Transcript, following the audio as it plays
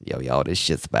Yo, y'all, this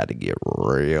shit's about to get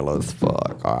real as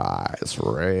fuck. All right, it's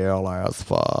real as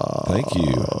fuck. Thank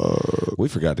you. We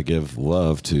forgot to give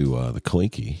love to the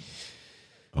Clinky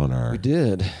on our We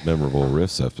did. memorable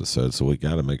riffs episode, so we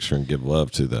got to make sure and give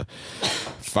love to the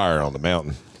Fire on the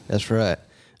Mountain. That's right.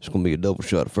 It's going to be a double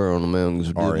shot of Fire on the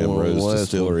Mountain. RM Rose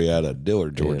Distillery out of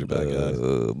Dillard, Georgia. By God,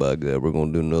 we're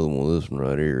going to do another one. This one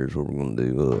right here is what we're going to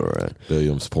do. All right.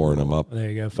 Williams pouring them up. There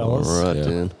you go, fellas. All right, Yeah.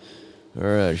 then. All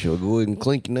right, shall we go ahead and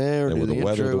clink now? Or And do with the the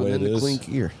weather intro the way and it then the is, clink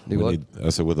here? Do we what? need, I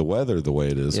said with the weather the way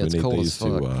it is, Yeah, we it's need cold these as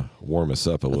fuck. to warm us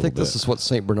up a I little think bit. this is what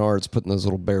St. Bernard's putting those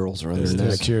little barrels around There their it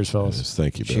neck. is. Cheers, fellas. Yes,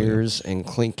 thank you, Billy. Cheers and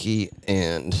clinky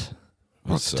and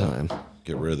rock Let's, time.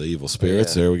 Get rid of the evil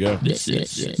spirits. Yeah. There we go. This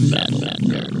is Metal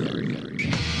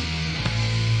Nerd.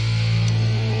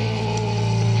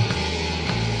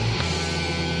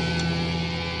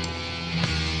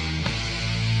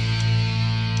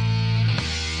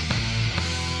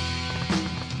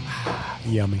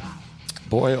 Yummy.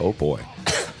 Boy, oh boy.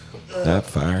 That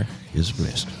fire is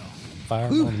blessed. Fire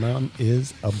on the mountain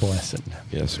is a blessing.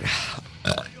 Yes, sir.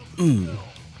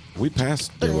 We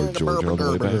passed Dillard, Georgia on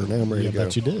the way back. Now I'm ready Yeah, to go.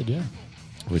 bet you did, yeah.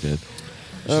 We did.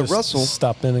 Just Russell.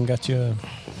 stopped in and got you a...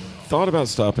 Thought about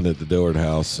stopping at the Dillard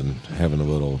house and having a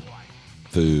little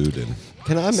food and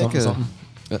Can I make Something.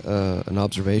 an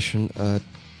observation? I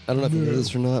don't know if you know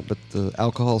this or not, but the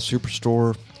alcohol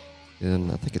superstore in,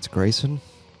 I think it's Grayson.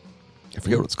 I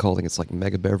forget what it's called. I think it's like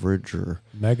Mega Beverage or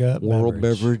Mega World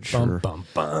Beverage Bum, or bum,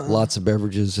 bum. lots of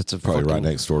beverages. It's a probably fucking, right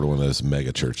next door to one of those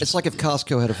mega churches. It's like if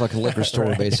Costco had a fucking liquor store,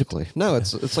 Right. basically. No,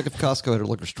 it's like if Costco had a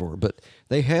liquor store, but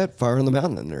they had Fire on the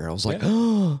Mountain in there. I was like, Yeah.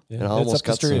 oh, Yeah, and I it's almost up the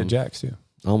got street some. at Jack's, too.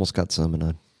 I almost got some, and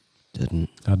I didn't.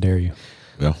 How dare you?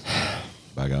 well,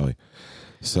 by golly.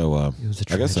 So was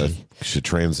a I guess I tragedy. should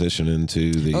transition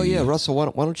into the. Oh yeah, Russell, why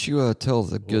don't you tell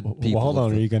the good people? Well, hold on.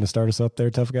 of Are the- you going to start us up there,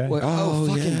 tough guy? Well, Oh,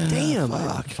 fucking yeah. damn!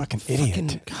 Fucking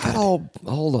idiot. God,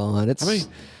 hold on. It's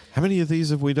How many of these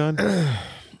have we done?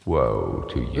 Woe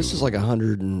to you. this is like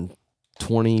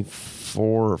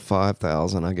 124 or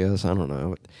 5,000, I guess. I don't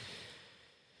know.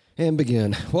 And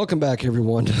begin. Welcome back,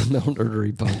 everyone, to the Metal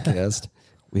Nerdery Podcast.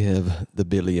 We have the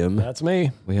Billiam, That's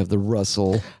me. we have the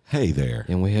Russell, Hey there.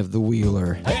 and we have the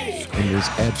Wheeler. And there's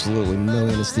absolutely no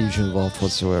anesthesia involved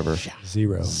whatsoever.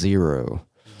 Zero. Zero.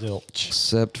 Zilch.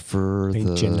 Except for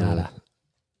Pinche the, nada.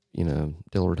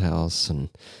 Dillard House and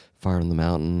Fire on the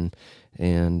Mountain.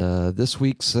 And this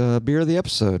week's beer of the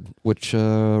episode, which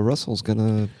Russell's going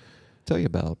to tell you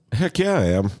about. Heck yeah, I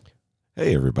am.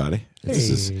 Hey everybody. Hey,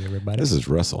 everybody. This is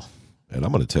Russell, and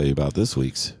I'm going to tell you about this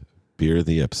week's beer of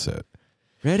the episode.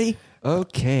 Ready?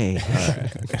 Okay.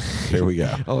 Here we go.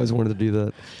 I always wanted to do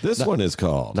that. This one is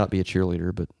called. Not be a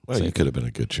cheerleader, but Well, you could have been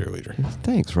a good cheerleader.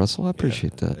 thanks, Russell. I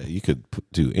appreciate that. You could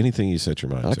do anything you set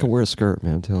your mind I to. can wear a skirt,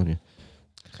 man. I'm telling you.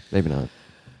 Maybe not.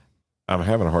 I'm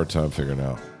having a hard time figuring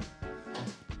out.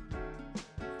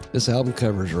 This album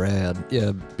cover's rad.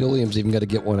 Yeah, Billiam's even got to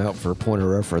get one out for a point of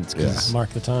reference. 'Cause Mark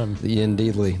the time. the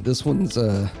Indeedly. This one's,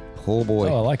 oh boy.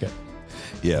 Oh, I like it.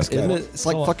 Yeah, it's Isn't got it? It's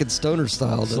like Oh, fucking stoner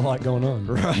style. There's a doesn't it? lot going on.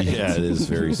 Right. yeah, it is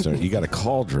very stern. You got a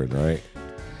cauldron, right?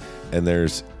 And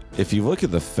there's, if you look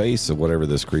at the face of whatever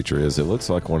this creature is, it looks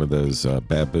like one of those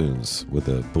baboons with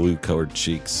the blue-colored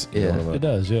cheeks. You know Yeah. what I'm It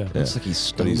does, yeah. Looks like he's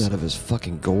stoned he's- out of his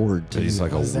fucking gourd, too. But he's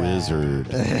like a wizard.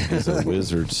 He's a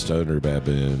wizard stoner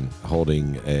baboon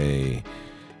holding a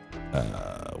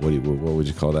what would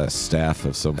you call that? Staff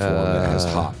of some form that has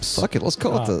hops. Fuck it, let's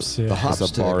call Hops, it yeah. the hop It's a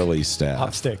stick. barley staff.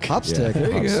 Hop stick. Hop Yeah, stick. There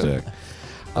you hop go. stick.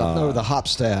 No, the hop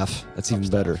staff. That's even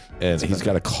better. And he's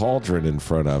got a cauldron in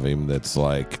front of him that's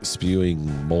like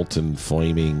spewing molten,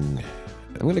 flaming.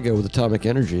 I'm going to go with atomic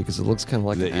energy because it looks kind of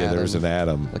like an Yeah, there's an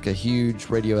atom. atom, Like a huge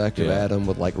radioactive Yeah. atom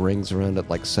with like rings around it,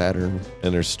 like Saturn.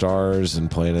 and there's stars and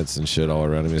planets and shit all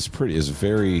around him. It's pretty. It's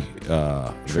very,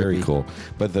 very Trippy. cool.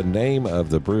 But the name of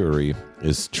the brewery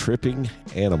is Tripping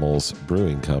Animals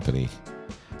Brewing Company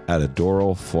out of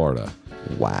Doral, Florida.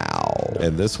 Wow.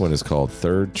 And this one is called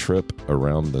Third Trip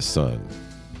Around the Sun.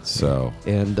 So,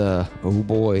 And oh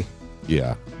boy,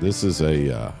 yeah, this is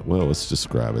a, well, let's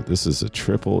describe it. This is a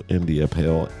triple India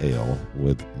Pale Ale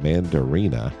with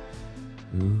Mandarina,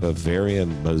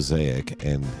 Bavarian Mosaic,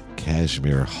 and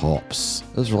Cashmere hops.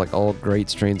 those are like all great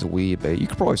strains of weed, but you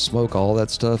could probably smoke all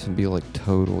that stuff and be like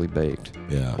totally baked,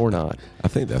 Yeah. or not, I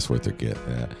think that's what they're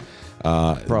getting at.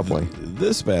 Probably.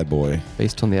 This bad boy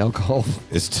based on the alcohol.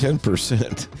 is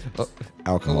 10% Oh,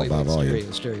 alcohol by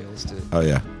volume. stereo. Let's do it. Oh,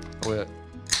 yeah. Oh, yeah.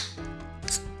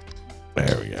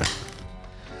 There we go.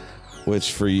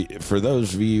 Which for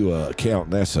those of you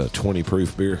counting, that's a 20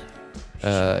 proof beer.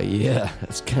 Yeah,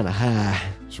 it's kind of high.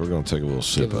 So we're gonna take a little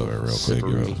sip Give it of it a real quick. Give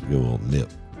sippery. it a little nip.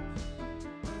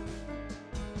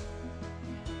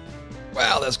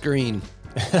 Wow, that's green.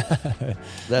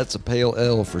 That's a pale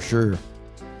ale for sure.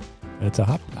 It's a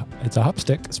hop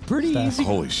stick. It's pretty Stuff. easy.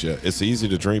 Holy shit! It's easy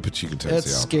to drink, but you can taste That's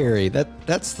the alcohol. scary.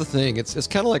 That's the thing. It's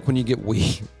kind of like when you get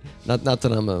weed. Not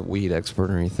that I'm a weed expert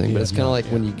or anything, but Yeah, it's kind of no, like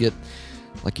when you get,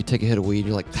 like you take a hit of weed,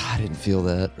 you're like, I didn't feel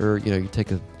that, or you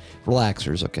take a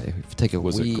relaxers. Okay, if you take a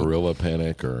Was weed. it Gorilla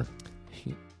Panic or?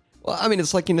 Well, I mean,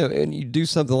 it's like and you do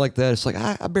something like that. It's like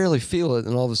I barely feel it,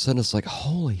 and all of a sudden it's like,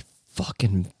 holy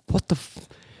fucking, what the,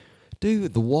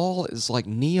 dude? The wall is like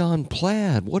neon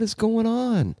plaid. What is going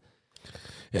on?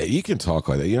 Yeah, you can talk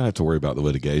like that. You don't have to worry about the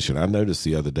litigation. I noticed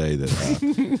the other day that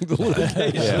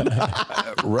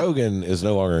Rogan is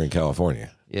no longer in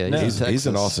California. Yeah, He's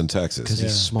in Austin, Texas. because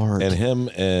he's smart. And him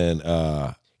and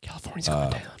California's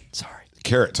going down. Sorry.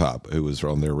 Carrot Top, who was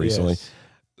on there recently, Yes.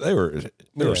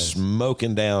 they were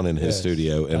smoking down in his Yes.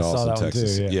 studio in I saw Austin, that one too,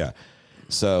 Texas. yeah.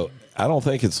 So I don't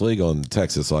think it's legal in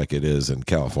Texas like it is in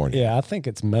California. Yeah, I think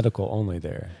it's medical only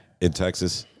there. In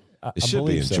Texas, I it should be in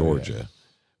believe so, Georgia,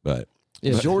 but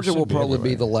Yeah, Georgia should will be probably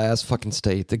be everywhere. the last fucking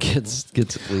state that gets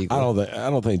it legal. I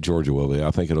don't think Georgia will be.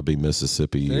 I think it'll be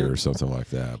Mississippi or something like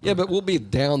that. Yeah, but we'll be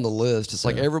down the list. It's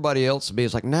like everybody else will be.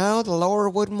 It's like, no, the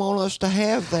Lord wouldn't want us to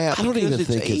have that. I don't because even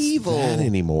think evil. it's that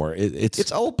anymore. It's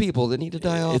It's old people that need to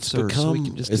die off, it's sir, become so we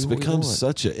can just it's do what we become want.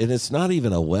 such a, and it's not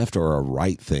even a left or a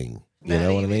right thing. You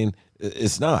know what I mean?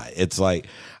 It's not. It's like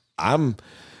I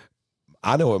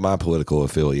know what my political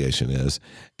affiliation is,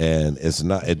 and it's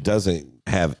not. It does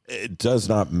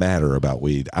not matter about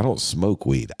weed. I don't smoke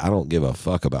weed. I don't give a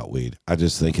fuck about weed. I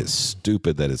just think it's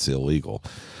stupid that it's illegal.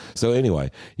 So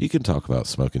anyway, you can talk about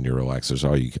smoking your relaxers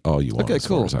all you want. Okay, as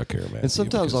cool. far as I care, man. And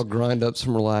sometimes I'll grind up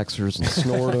some relaxers and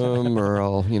snort them, or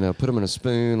I'll put them in a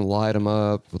spoon, light them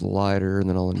up with a lighter, and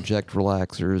then I'll inject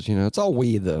relaxers. It's all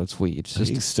weed though. It's weed. It's you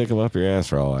can just stick them up your ass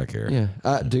for all I care.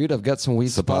 yeah, dude. I've got some weed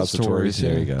Suppositories, suppositories.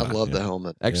 there you go. I love Yeah. the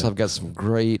helmet. Actually, I've got some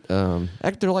great.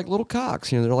 They're like little cocks.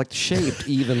 They're like shaped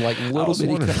even like little was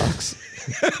bitty wondering. cocks.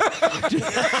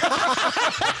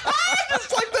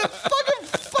 It's like that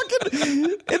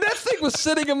fucking. And that thing was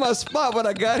sitting in my spot when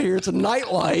I got here. It's a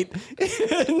nightlight.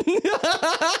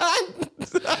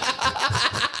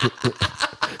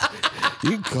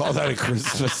 You can call that a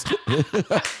Christmas.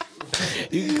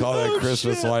 You can call that a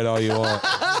Christmas light all you want.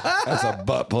 That's a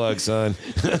butt plug, son.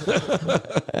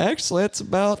 Actually, it's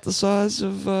about the size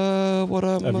of what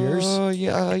I'm. Of yours?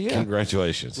 Yeah.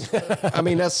 Congratulations. I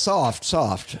mean, that's soft.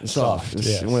 It's-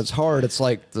 yes. When it's hard, it's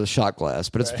like the shot glass,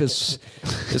 but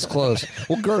it's close.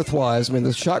 Well, girth wise, I mean,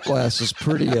 the shot glass is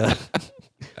pretty.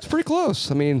 It's pretty close.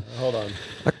 I mean, Hold on.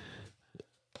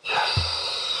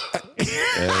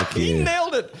 Thank he you.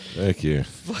 nailed it. Thank you.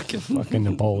 Fucking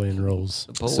Napoleon rolls.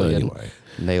 So Napoleon anyway,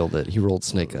 nailed it. He rolled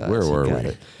snake eyes. where He were got we?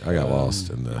 it. I got lost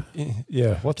in the.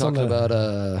 Yeah. What's Talking on the,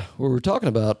 about we were talking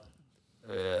about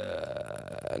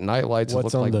night lights that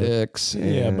What's look on like the- dicks.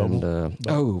 Yeah, and, but-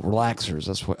 relaxers.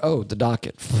 That's what. Oh, the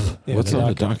docket. Yeah, What's the on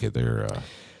the docket. docket there?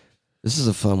 This is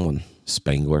a fun one.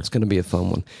 Spangler. It's going to be a fun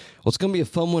one. Well, it's going to be a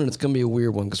fun one, and it's going to be a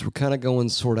weird one because we're kind of going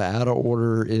sort of out of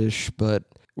order-ish, but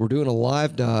we're doing a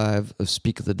live dive of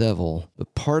Speak of the Devil.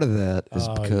 But part of that is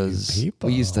Oh, you because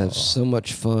we used to have people. so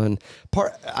much fun.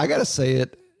 I got to say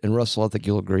it, and Russell, I think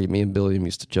you'll agree. Me and Billiam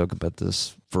used to joke about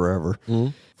this forever.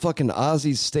 Fucking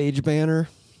Ozzy's stage banner.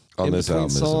 On in this between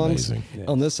album is songs, amazing.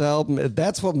 On this album,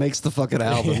 that's what makes the fucking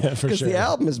album. Yeah, for sure. the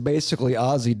album is basically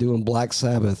Ozzy doing Black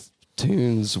Sabbath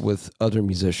tunes with other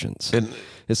musicians. And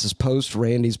This is post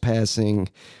Randy's passing.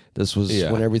 This was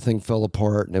Yeah. when everything fell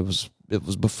apart, and it was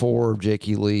before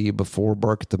Jakey Lee, before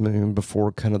Bark at the Moon,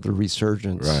 before kind of the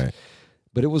resurgence. right.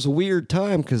 But it was a weird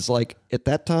time because, like, at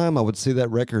that time, I would see that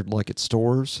record like at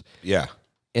stores, Yeah.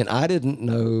 and I didn't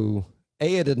know. I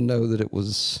didn't know that it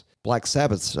was Black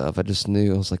Sabbath stuff. I just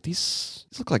knew. I was like, these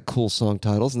look like cool song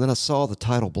titles, and then I saw the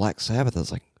title Black Sabbath. I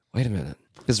was like, wait a minute,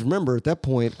 because remember at that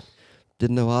point,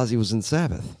 didn't know Ozzy was in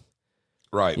Sabbath.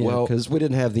 Right. Well, because we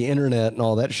didn't have the internet and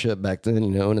all that shit back then,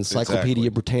 and Encyclopedia Exactly.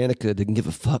 Britannica didn't give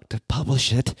a fuck to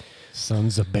publish it.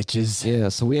 Sons of bitches. Yeah,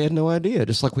 so we had no idea.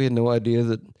 Just like we had no idea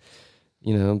that,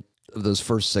 of those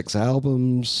first 6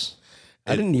 albums.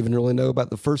 I didn't even really know about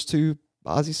the first 2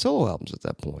 Ozzy solo albums at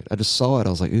that point. I just saw it. I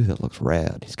was like, ooh, that looks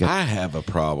rad. He's got I have a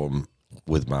problem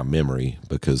with my memory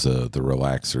because of the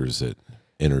relaxers that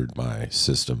entered my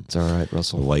system. It's all right, The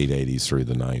Russell. late 80s through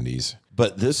the 90s.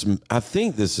 But I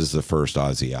think this is the first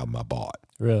Ozzy album I bought.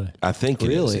 Really? I think it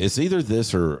Really? is. It's either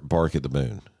this or Bark at the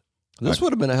Moon. This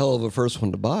would have been a hell of a first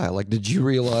one to buy. Like, did you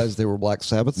realize they were Black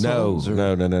Sabbath No, songs? or-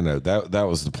 no. That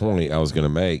was the point I was going to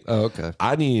make. Oh, okay.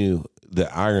 I knew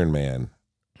the Iron Man,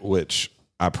 which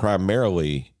I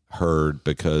heard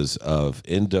because of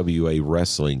NWA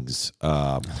Wrestling's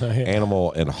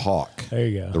Animal and Hawk. There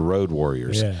you go. The Road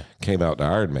Warriors came out to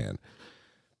Iron Man.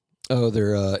 Oh,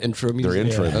 their intro music. Their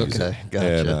intro music. Okay,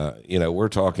 gotcha. And we're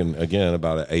talking again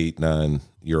about an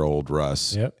 8-9-year-old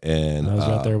Russ. Yep. And I was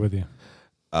right there with you.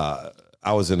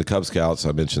 I was in the Cub Scouts.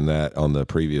 I mentioned that on the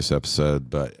previous episode,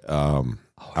 but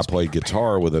I played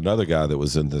guitar with another guy that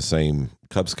was in the same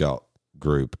Cub Scout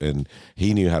group, and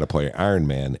he knew how to play Iron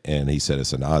Man, and he said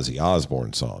it's an Ozzy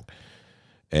Osbourne song.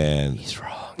 And He's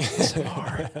wrong.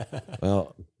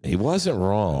 well, he wasn't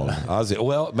wrong. Ozzy.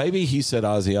 Well, maybe he said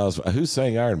Ozzy Osbourne. Who's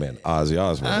saying Iron Man? Ozzy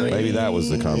Osbourne. Maybe that was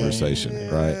the conversation,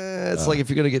 right? It's like if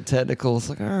you're gonna get technical, it's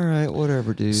like, all right,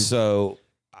 whatever, dude. So,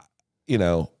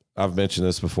 I've mentioned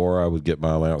this before. I would get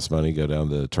my allowance money, go down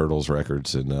to Turtles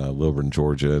Records in Lilburn,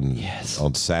 Georgia, and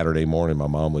on Saturday morning, my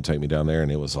mom would take me down there,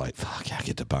 and it was like, fuck, I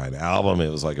get to buy an album. It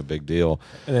was like a big deal.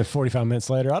 And then 45 minutes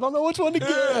later, I don't know which one to get.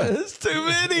 It's too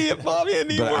many. Mommy, I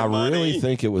need But more I money. really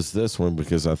think it was this one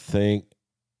because I think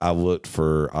I looked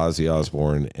for Ozzy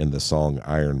Osbourne in the song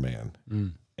Iron Man,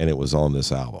 and it was on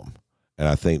this album. And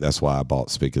I think that's why I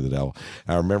bought Speak of the Devil.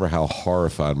 I remember how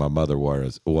horrified my mother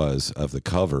was of the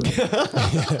cover.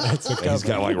 He's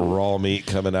got like raw meat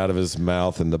coming out of his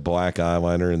mouth and the black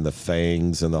eyeliner and the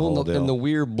fangs and the whole deal. And the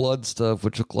weird blood stuff,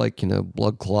 which look like,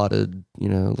 blood clotted,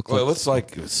 look Well, it like. looks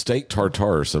like steak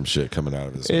tartare or some shit coming out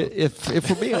of his mouth. If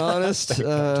we're being honest,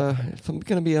 if I'm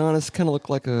gonna be honest, kind of look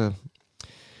like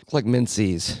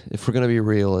Mincy's. If we're gonna be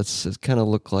real, it's kind of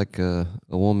look like a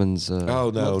woman's. No,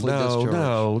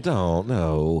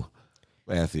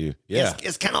 Matthew. Yeah,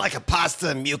 It's kind of like a pasta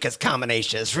and mucus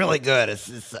combination. It's really good.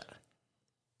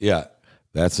 yeah,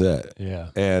 that's it. Yeah.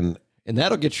 And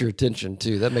that'll get your attention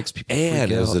too. That makes people. it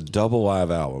freak was out. a double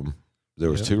live album. There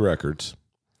was 2 records.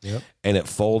 Yep. And it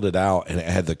folded out, and it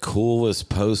had the coolest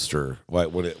poster. Like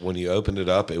when you opened it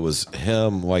up, it was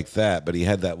him like that, but he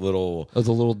had that little the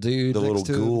little dude, the little next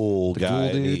to him. ghoul The guy,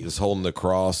 ghoul and he dude. was holding the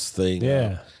cross thing.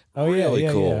 Yeah. Oh, Really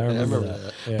yeah. cool. Yeah, I remember remember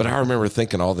that. Yeah. But I remember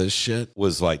thinking all this shit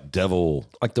was like devil.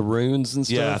 like the runes and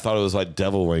stuff. Yeah, I thought it was like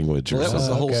devil language or Well, that was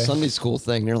something. the whole okay. Sunday school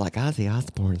thing. They're like Ozzy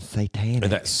Osbourne's satanic.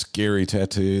 And that scary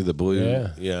tattoo, the blue.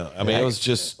 Yeah. I mean, it was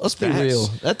just. Let's be real.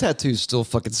 That tattoo's still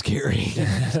fucking scary.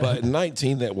 But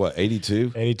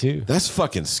 82? 82. That's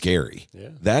fucking scary. Yeah.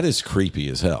 That is creepy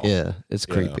as hell. Yeah, it's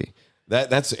creepy.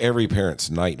 That's every parent's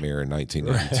nightmare in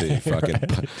 1982.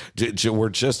 Fucking, we're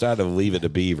just out of Leave It to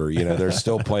Beaver. They're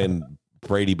still playing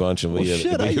Brady Bunch and Well, Leave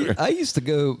It to Beaver. I used to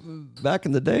go back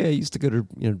in the day. I used to go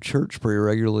to church pretty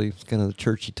regularly, kind of the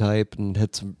churchy type, and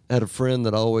had a friend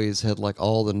that always had like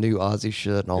all the new Ozzy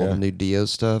shit and all the new Dio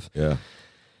stuff. Yeah.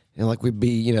 And like we'd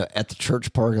be at the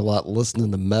church parking lot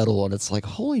listening to metal, and it's like,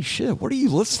 holy shit, what are you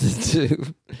listening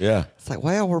to? Yeah. It's like,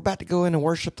 well, we're about to go in and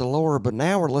worship the Lord, but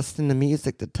now we're listening to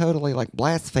music that totally like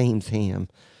blasphemes him.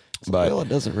 It's like, But well, it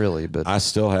doesn't really, but I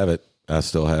still have it. I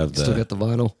still have still got the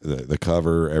vinyl. the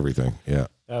cover, everything. Yeah.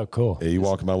 Oh, cool. You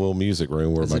walk in my little music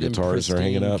room where Is my it in guitars are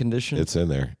hanging pristine up. condition? It's in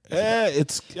there.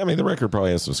 The record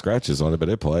probably has some scratches on it, but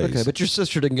it plays. Okay, but your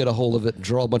sister didn't get a hold of it and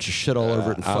draw a bunch of shit all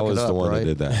over it and fuck I was it up, the one right? that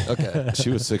did that. Okay.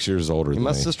 She was 6 years older than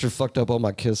My me. sister fucked up on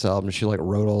my Kiss album. She like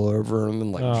wrote all over them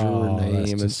and like drew Oh, her name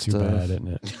that's and just too stuff. bad, isn't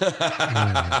it?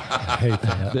 I hate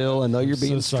that. Bill, I know you're So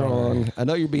being strong. sorry. I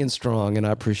know you're being strong, and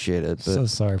I appreciate it. But So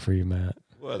sorry for you, Matt.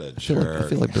 What a I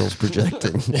feel like Bill's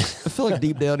projecting. I feel like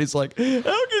deep down he's like, how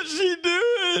could she do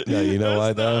it? No, you know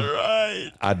what though?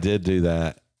 Right. I did do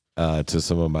that to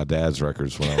some of my dad's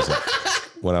records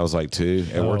when I was like 2,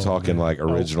 and we're talking like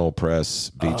original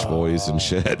press Beach Boys and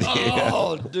shit. Yeah.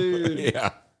 Oh, dude. Yeah.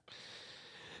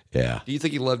 Yeah. Do you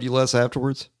think he loved you less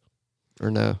afterwards, or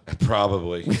no?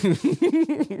 Probably.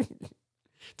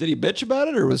 Did he bitch about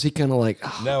it, or was he kind of like,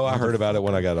 oh, No, I heard about it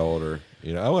when I got older.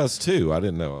 I was 2. I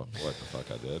didn't know what the fuck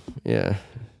I did. yeah?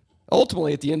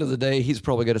 Ultimately, at the end of the day, he's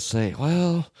probably going to say,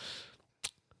 well, I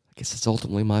guess it's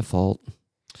ultimately my fault.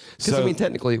 Because, So-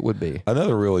 technically it would be.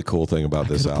 Another really cool thing about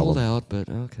this Could have pulled album out, but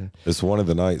okay. is one of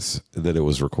the nights that it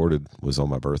was recorded was on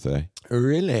my birthday.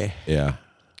 Really? Yeah.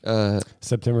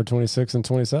 September 26th and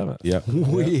 27th Yep.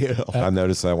 Well. I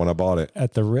noticed that when I bought it.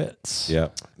 at the Ritz. Yeah.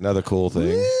 Another cool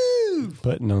thing.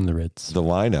 Putting on the Ritz. The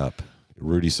lineup: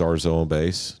 Rudy Sarzo on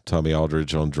bass, Tommy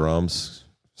Aldridge on drums,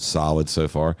 solid so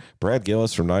far. Brad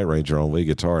Gillis from Night Ranger on lead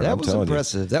guitar. And That I'm was telling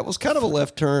impressive. That was kind of a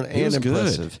left turn you, he and was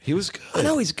impressive. good. He was good. I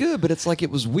know he's good, but it's like it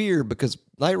was weird because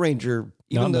Night Ranger,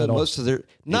 even Not though metal. most of their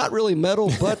not really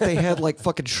metal, but they had like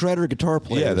fucking shredder guitar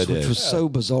players, Yeah, they which did. was so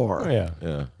bizarre. Oh, yeah.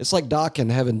 Yeah. It's like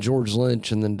Dokken having George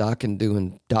Lynch and then Dokken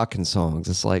doing Dokken songs.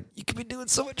 It's like you could be doing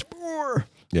so much more.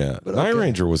 Yeah. But Night okay.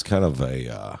 Ranger was kind of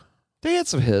a They had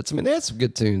some hits. I mean, they had some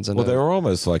good tunes. I know. well, they were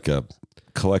almost like a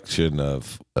collection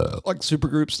of like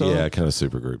supergroup stuff. yeah, kind of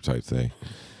supergroup type thing.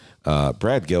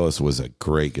 Brad Gillis was a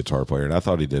great guitar player, and I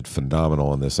thought he did phenomenal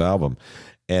on this album.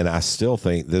 And I still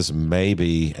think this may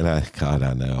be, and I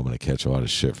know I'm going to catch a lot of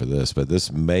shit for this, but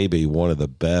this may be one of the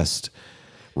best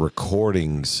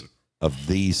recordings of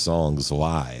these songs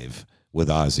live with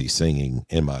Ozzy singing,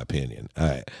 in my opinion.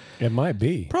 It might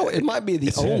be. Probably it might be the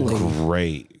It's only.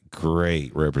 a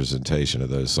great representation of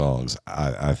those songs,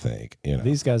 I think. You know,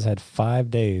 These guys had 5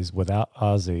 days without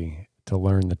Ozzy to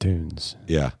learn the tunes.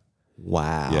 yeah.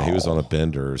 Wow. Yeah, he was on a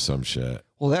bender or some shit.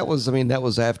 Well, that was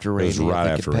after was Randy. right I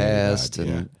think after it Randy passed, died,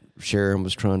 and Sharon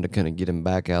was trying to kind of get him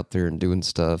back out there and doing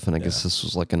stuff. And I guess this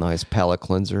was like a nice palate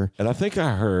cleanser. And I think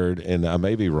I heard, and I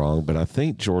may be wrong, but I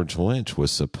think George Lynch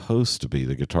was supposed to be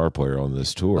the guitar player on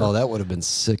this tour. Oh, that would have been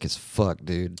sick as fuck,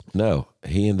 dude. No,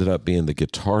 he ended up being the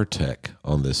guitar tech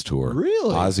on this tour.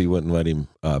 Really? Ozzy wouldn't let him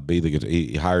be the guitar.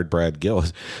 He hired Brad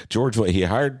Gillis. He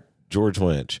hired George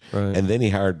Lynch, Right. and then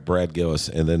he hired Brad Gillis,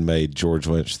 and then made George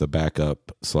Lynch the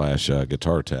backup /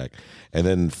 guitar tech, and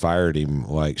then fired him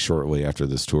like shortly after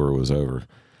this tour was over.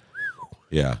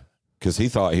 Yeah, because he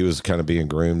thought he was kind of being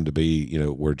groomed to be,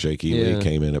 where Jake Ely Yeah.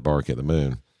 came in at Bark at the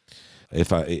Moon.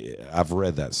 I've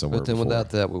read that somewhere. But then before. without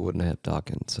that, we wouldn't have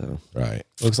Dawkins. So Right.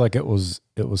 Looks like it was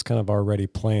kind of already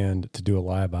planned to do a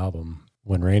live album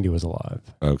when Randy was alive.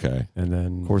 Okay. And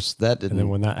then of course that and didn't. then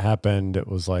when that happened, it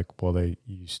was like, well,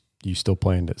 you still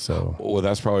planned it, so Well,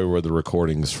 that's probably where the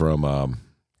recordings from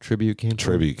Tribute came. from.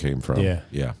 Tribute came from. Yeah.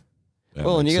 Yeah. That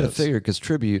Well, and makes you got to sense. figure because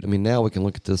Tribute. I mean, now we can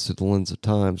look at this through the lens of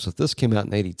time. So if this came out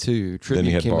in '82, Then you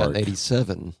Tribute had came out in Bark.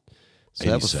 '87. So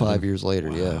that was 87? 5 years later.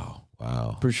 Yeah,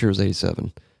 Wow. pretty sure it was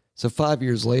 '87. So 5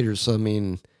 years later. So I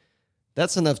mean,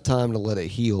 that's enough time to let it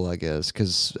heal, I guess.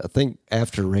 Because I think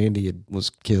after Randy was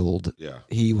killed, Yeah.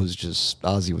 Ozzy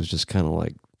was just kind of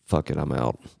like, "Fuck it, I'm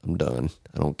out. I'm done.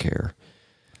 I don't care."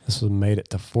 this was made it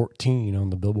to 14 on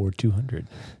the Billboard 200.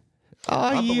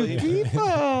 Oh, you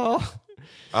people!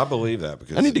 I believe that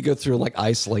because I need to go through and like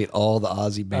isolate all the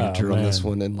Ozzy banter on this man.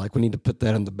 one, and like we need to put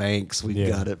that in the banks. We've Yeah.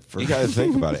 got it for you got to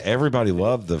think about it. Everybody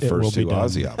loved the will first be two done.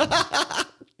 Ozzy albums.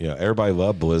 Everybody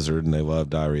loved Blizzard and they loved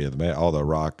Diary of the Man. All the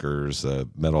rockers, the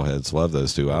metalheads love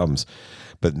those two albums.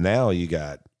 But now you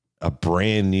got a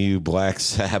brand new Black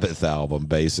Sabbath album,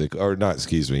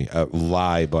 a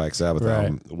live Black Sabbath Right.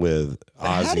 album with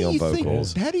Ozzy on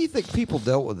vocals. How do you think people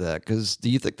dealt with that? Because do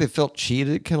you think they felt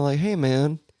cheated? Kind of like, hey,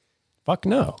 man. Fuck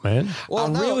no, man. Well,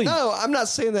 no, I'm not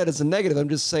saying that as a negative. I'm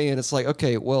just saying it's like,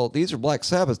 okay, well, these are Black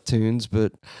Sabbath tunes,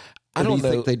 but I do don't you know.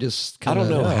 think they just I kind don't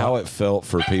know how it felt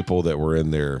for people that were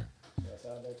in their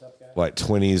like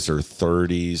 20s or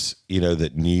 30s,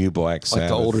 that knew Black like Sabbath.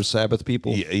 the older Sabbath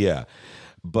people. Yeah.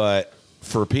 But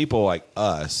for people like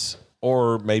us,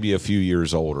 or maybe a few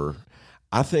years older,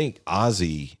 I think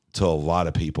Ozzy, to a lot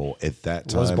of people at that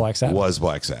time, Was Black Sabbath. Was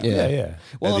Black Sabbath. Yeah.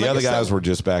 Well, And the and I other guess guys that- were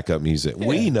just backup music.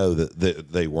 We know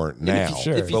that they weren't now.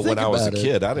 Sure. if you But when think I was a about it-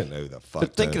 kid, I didn't know the fuck.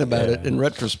 But thinking about it in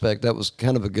retrospect, that was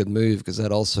kind of a good move because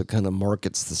that also kind of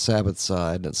markets the Sabbath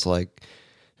side. It's like,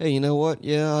 hey, you know what?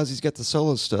 Yeah, Ozzy's got the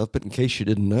solo stuff, but in case you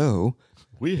didn't know,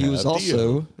 he was have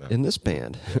also Dio. in this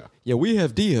band. Yeah, we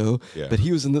have Dio, Yeah. but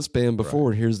he was in this band before,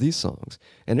 and here's these songs.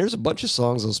 And there's a bunch of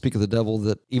songs on Speak of the Devil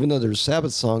that, even though there's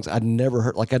Sabbath songs, I'd never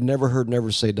heard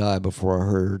Never Say Die before I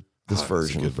heard this It's a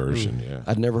version. good version, yeah.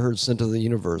 I'd never heard Sent to the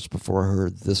Universe before I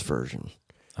heard this version.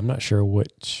 I'm not sure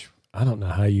which. I don't know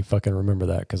how you fucking remember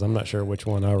that because I'm not sure which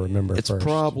one I remember It's first.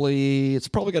 probably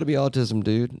got to be autism,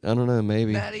 dude. I don't know,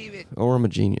 maybe. Not even. Or I'm a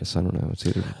genius. I don't know. It's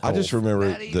either. I just remember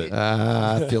that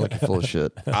I feel like you're full of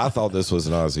shit. I thought this was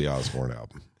an Ozzy Osbourne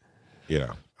album.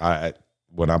 I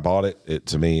when I bought it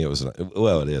to me it was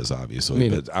it is obviously, I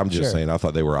mean, but I'm just sure. saying I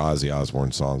thought they were Ozzy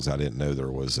Osbourne songs. I didn't know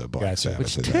there was a Black Gotcha. Sabbath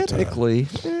Which at that time.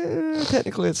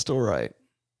 technically, it's still right.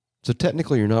 So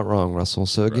technically, you're not wrong, Russell.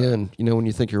 So again, when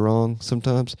you think you're wrong,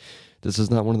 sometimes this is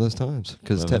not one of those times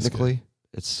because Well, that's technically,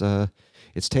 it's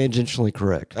tangentially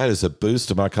correct. That is a boost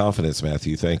to my confidence,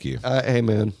 Matthew. Thank you. Hey,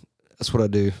 man, that's what I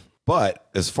do. But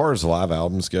as far as live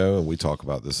albums go, and we talk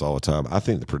about this all the time, I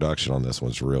think the production on this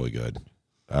one's really good.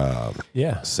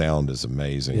 Yeah. Sound is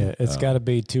amazing. Yeah. It's got to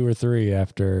be 2 or 3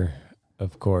 after,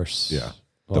 of course. Yeah.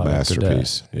 The Live After Death.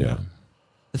 masterpiece. Yeah.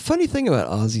 The funny thing about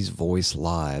Ozzy's voice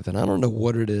live, and I don't know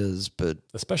what it is, but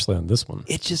Especially on this one.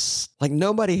 it just like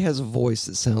nobody has a voice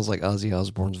that sounds like Ozzy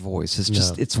Osbourne's voice. It's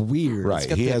just it's weird. It's Right.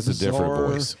 got He that has a different bizarre-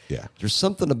 voice. Yeah. There's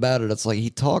something about it. It's like he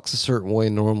talks a certain way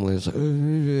normally. It's like,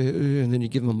 and then you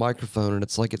give him a microphone, and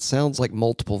it's like it sounds like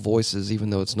multiple voices, even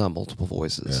though it's not multiple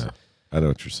voices. Yeah. I know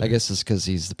what you're I saying. guess it's because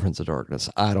he's the Prince of Darkness.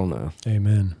 I don't know.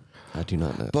 Amen. I do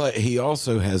not know. But he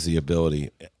also has the ability,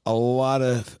 a lot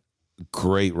of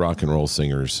great rock and roll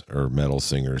singers or metal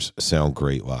singers sound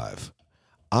great live.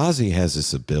 Ozzy has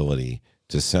this ability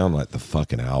to sound like the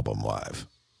fucking album live.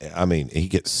 I mean, he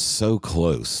gets so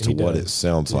close to what it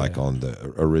sounds like on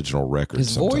the original record.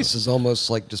 His voice is almost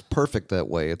like just perfect that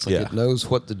way. It's like it knows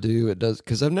what to do. It does,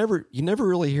 because you never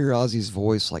really hear Ozzy's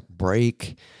voice like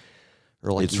break,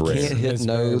 or like you can't hit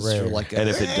notes, or like. And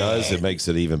if it does, it makes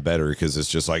it even better because it's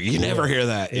just like you never hear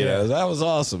that. You know, that was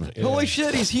awesome. Holy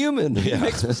shit, he's human. He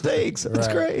makes mistakes. That's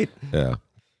great. Yeah.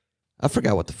 I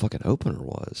forgot what the fucking opener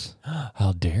was.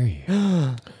 How dare you?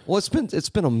 Well, it's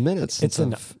been a minute since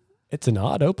It's an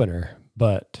odd opener,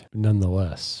 but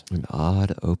nonetheless. An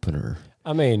odd opener.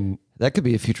 I mean, that could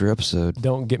be a future episode.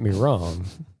 Don't get me wrong.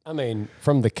 I mean,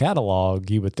 from the catalog,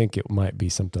 you would think it might be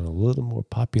something a little more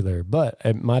popular, but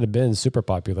it might have been super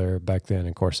popular back then.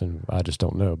 Of course, and I just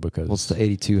don't know because it's the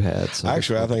 82 hat. So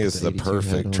actually, I think it's the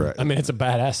perfect track. I mean, it's a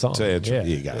badass song.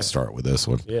 You got to start with this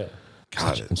one. Yeah.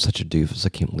 God, I'm such a doofus. I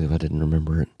can't believe I didn't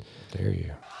remember it. Dare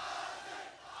you?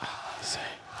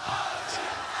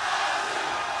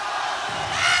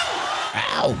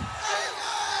 Ow!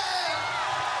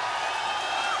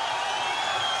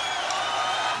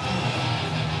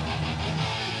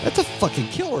 That's a fucking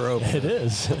killer opener. It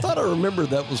is. I thought I remembered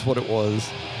that was what it was.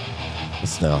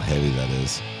 Listen how heavy that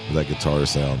is. That guitar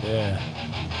sound. Yeah.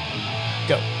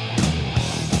 Go.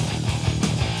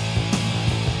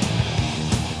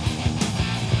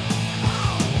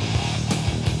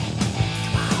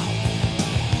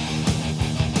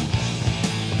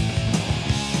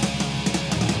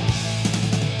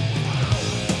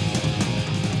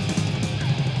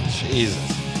 Jesus.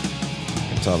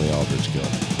 Tommy Aldridge killed.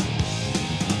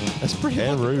 That's pretty.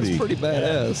 And Rudy. That's pretty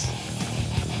badass.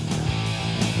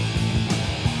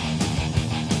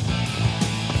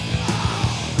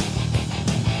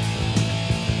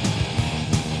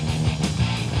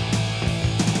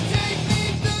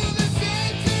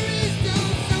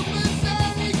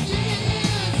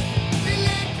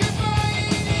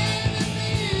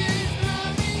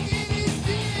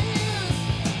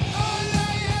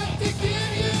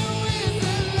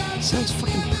 Sounds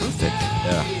fucking perfect.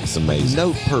 Yeah, it's amazing.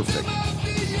 Note perfect.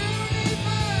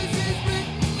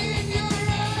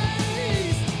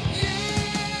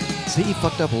 See, he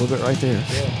fucked up a little bit right there.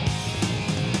 Yeah.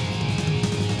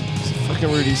 Fucking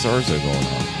Rudy Sarzo going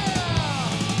on.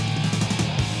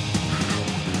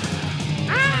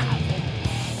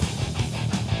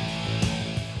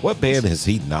 What band has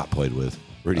he not played with?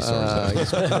 Rudy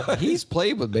Sarzo. He's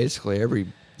played with basically every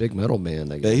big metal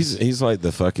band, I guess. He's like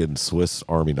the fucking Swiss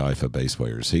Army knife of bass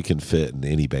players. He can fit in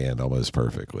any band almost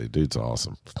perfectly. Dude's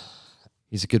awesome.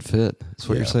 He's a good fit. That's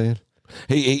what you're saying.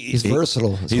 He's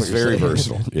versatile. He's very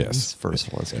versatile. Yes, he's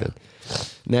versatile. That's good.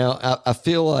 Now I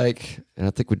feel like, and I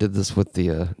think we did this with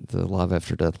the Live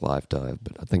After Death live dive,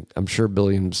 but I'm sure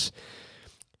Billiam's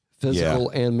physical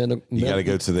and mental. You got to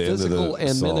go to the end of the physical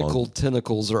and song. mental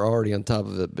tentacles are already on top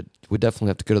of it, but we definitely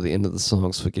have to go to the end of the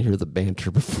song so we can hear the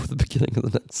banter before the beginning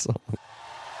of the next song.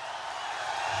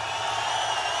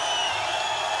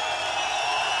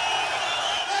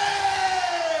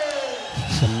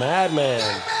 The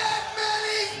Madman.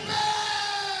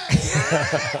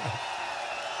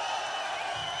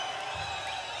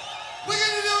 We're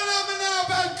gonna do a number now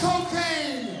about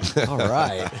cocaine. All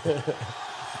right.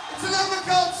 It's a number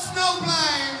called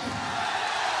Snowblind.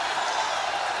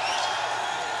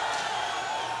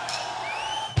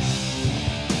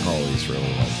 Always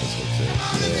really like this one too.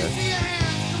 Let me see your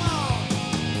hands.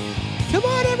 Come on. Come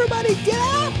on, everybody, get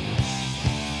up!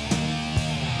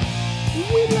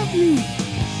 We love you.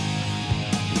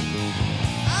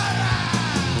 All right.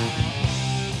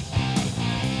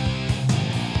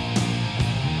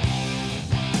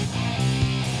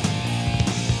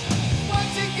 What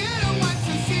you get and what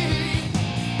you see,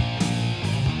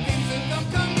 things that don't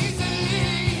come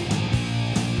easily.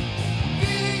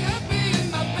 Feeling happy in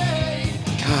my bed.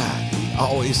 God, he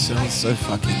always sounds so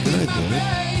fucking good, dude.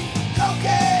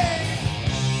 Cocaine.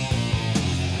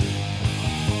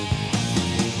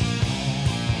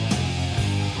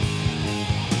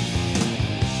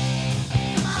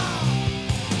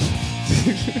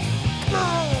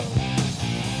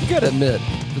 You gotta admit,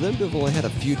 for them to have only had a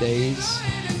few days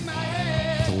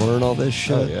to learn all this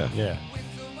shit, Yeah.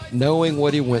 knowing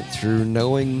what he went through,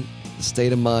 knowing the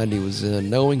state of mind he was in,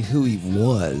 knowing who he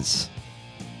was.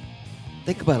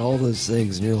 Think about all those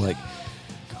things, and you're like,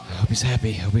 I hope he's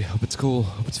happy. Hope it's cool.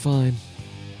 Hope it's fine.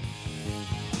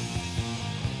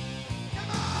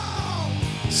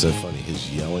 It's so funny. His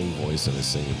yelling voice and his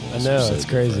singing I voice. know, are so it's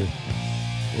crazy. different.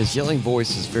 His yelling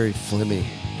voice is very flimmy.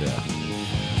 Yeah.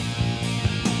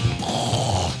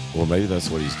 Well, maybe that's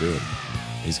what he's doing.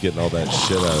 He's getting all that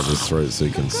shit out of his throat so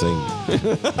he can sing.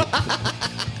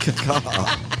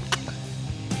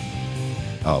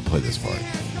 I'll play this part.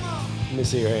 Let me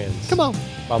see your hands. Come on.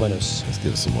 Vámonos. Let's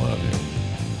give us some more of it.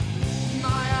 My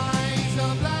eyes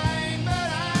are blind, but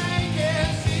I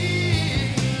can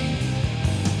see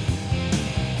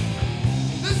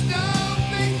the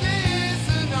snowflakes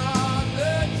glisten on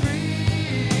the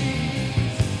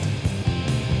trees.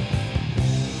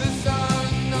 The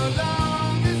sun no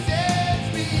longer sets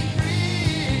me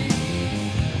free.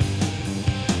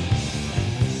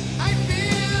 I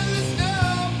feel the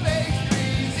snowflakes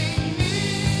freezing me.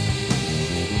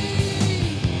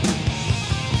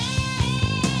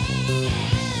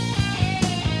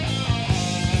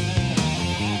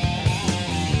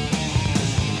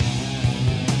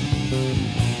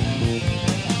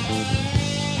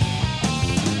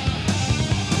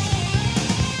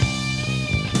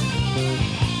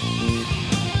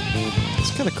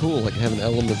 It's kind of cool, like having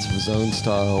elements of his own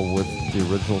style with the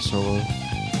original solo.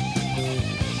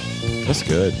 That's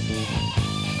good.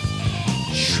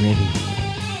 Shreddy.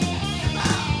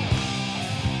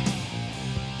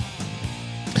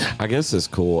 I guess it's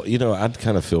cool. You know, I'd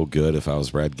kind of feel good if I was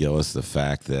Brad Gillis, the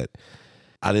fact that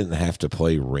I didn't have to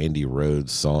play Randy Rhoads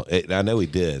song. I know he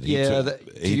did. He Yeah, to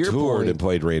he your toured point- and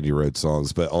played Randy Rhoads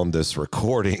songs, but on this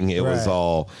recording, it was Right.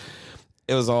 all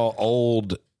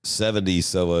old 70s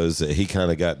solos that he kind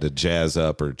of got to jazz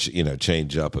up or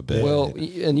change up a bit. Well,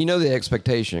 and you know the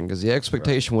expectation, because the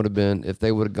expectation would have been if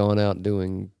they would have gone out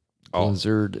doing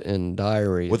Blizzard and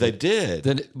Diary. well, they did.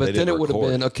 Then, They but then didn't it would have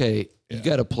record. been okay. You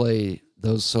got to play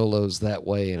those solos that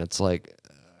way, and it's like,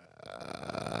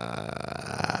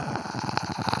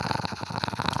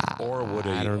 Or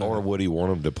would he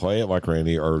want them to play it like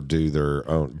Randy, or do their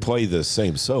own, play the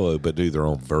same solo but do their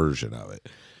own version of it?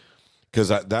 Because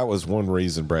that was one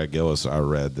reason Brad Gillis, I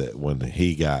read that when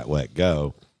he got let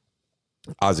go,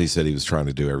 Ozzy said he was trying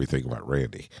to do everything like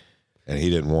Randy, and he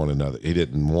didn't want another. He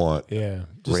didn't want Yeah.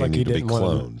 Just Randy like he to be didn't want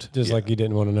cloned. Just Yeah. like he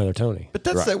didn't want another Tony. but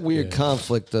that's that weird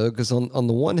conflict though, because on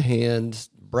the one hand,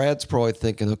 Brad's probably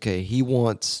thinking, okay, he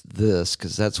wants this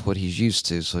because that's what he's used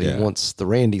to, so he Yeah. wants the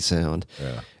Randy sound.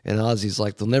 Yeah. And Ozzy's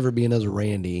like, there'll never be another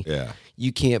Randy. Yeah.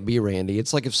 You can't be Randy.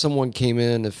 It's like if someone came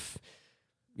in, if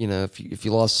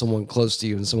you lost someone close to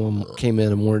you and someone came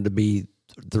in and wanted to be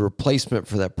the replacement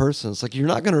for that person, it's like you're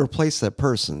not going to replace that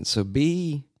person. So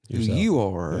be who you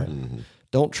are.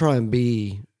 Don't try and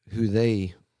be who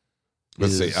they. But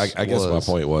see, I guess my was.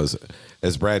 point was,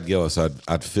 as Brad Gillis,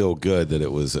 I'd feel good that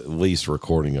it was at least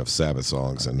recording of Sabbath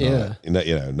songs and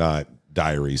not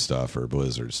Diary stuff or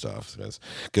Blizzard stuff,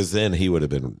 because then he would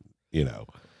have been,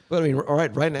 But I mean, all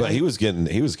right now. But he was getting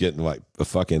like the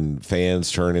fucking fans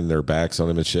turning their backs on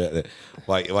him and shit.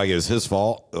 Like it was his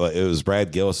fault. It was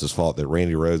Brad Gillis's fault that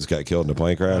Randy Rhoads got killed in a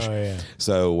plane crash. Oh, yeah.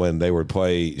 So when they would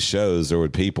play shows, there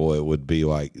would people. It would be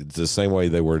like the same way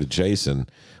they were to Jason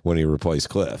when he replaced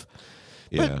Cliff.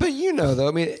 Yeah. But though,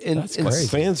 I mean,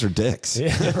 Fans are dicks.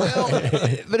 well,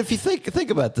 but if you think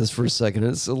about this for a second,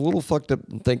 it's a little fucked up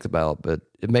to think about, but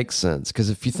it makes sense because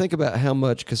if you think about how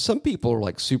much, because some people are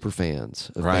like super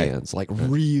fans of Right. bands, like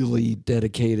really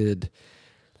dedicated,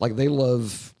 like they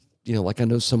love, like I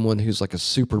know someone who's like a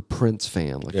super Prince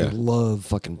fan, like Yeah. they love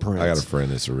fucking Prince. I got a friend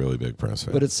that's a really big Prince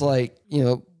fan. But it's like,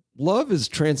 love is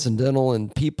transcendental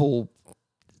and people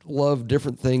love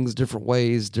different things, different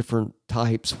ways, different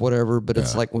types, whatever. But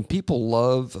it's like when people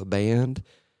love a band,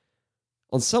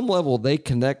 on some level, they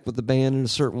connect with the band in a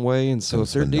certain way. And so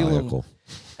if they're maniacal.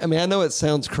 I mean, I know it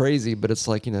sounds crazy, but it's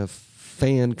like,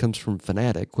 fan comes from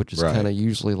fanatic, which is Right. kind of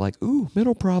usually like, ooh,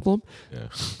 middle problem. Yeah.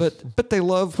 But they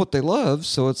love what they love.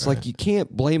 So it's like, you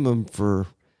can't blame them for,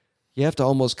 you have to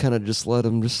almost kind of just let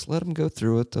them go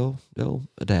through it. They'll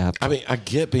adapt. I mean, I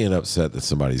get being upset that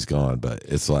somebody's gone, but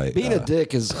it's like Being a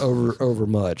dick is over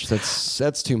much.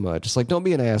 That's too much. It's like, don't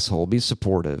be an asshole. Be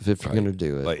supportive if you're going to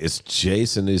do it. like it's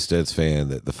Jason Newsted's fan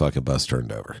that the fucking bus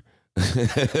turned over.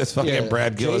 It's fucking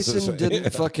Brad Gillis. Jason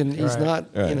didn't fucking. He's not.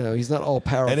 He's not all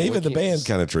powerful. And even the He band can't-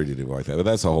 kind of treated him like that, but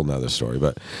that's a whole nother story.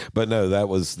 But no, that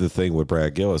was the thing with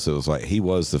Brad Gillis. It was like he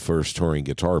was the first touring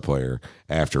guitar player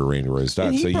after Randy Rhoads died.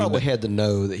 And he so probably had to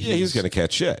know that he was going to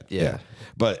catch shit. Yeah.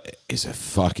 But he's a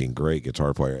fucking great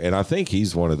guitar player. And I think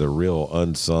he's one of the real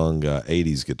unsung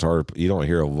 80s guitar. You don't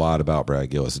hear a lot about Brad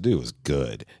Gillis. The dude was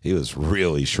good. He was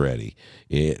really shreddy.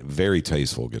 Very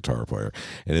tasteful guitar player.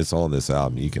 And it's on this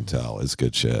album. You can tell. It's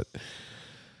good shit.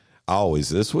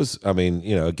 This was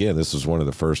one of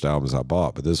the first albums I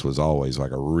bought, but this was always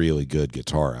like a really good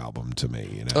guitar album to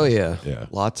me. Oh yeah. Yeah.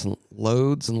 Lots and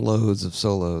loads of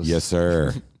solos. Yes,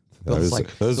 sir. But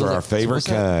it's Those are our favorite what's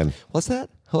that? kind. What's that?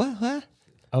 What?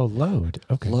 Oh, Load.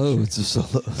 Okay. Loads of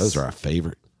solos. Those are our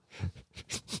favorite.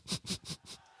 We're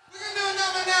gonna do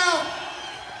another now,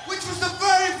 which was the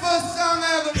very first song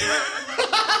I ever wrote.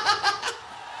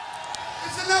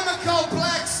 It's a number called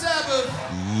Black Sabbath.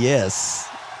 Yes.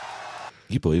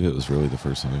 You believe it was really the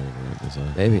first time I ever wrote this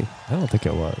song? Maybe. I don't think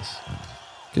it was.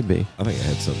 Could be. I think it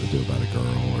had something to do about a girl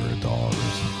or a dog or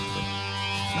something.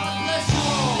 God bless you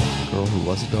all. Girl who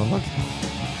was a dog.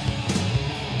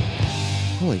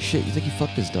 Holy shit, you think he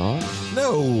fucked his dog?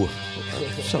 No.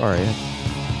 Sorry.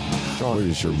 Where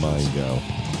does your mind go?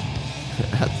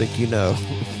 I think you know.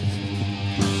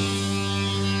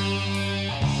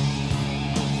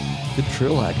 Good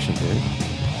trill action, dude.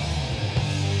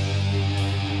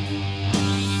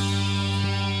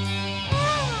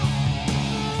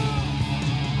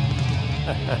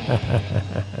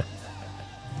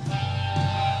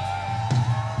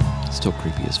 Still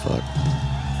creepy as fuck.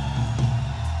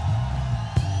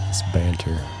 This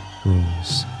banter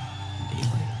rules.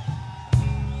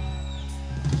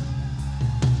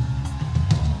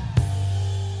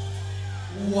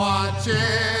 What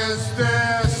is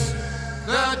this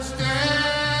that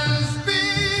stands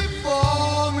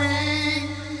before me?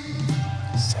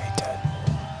 Satan.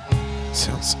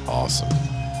 Sounds awesome.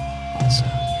 Also,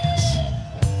 yes.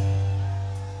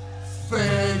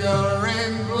 Figure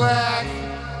in black,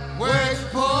 which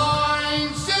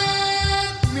points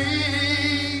at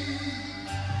me.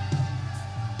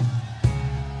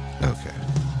 Okay.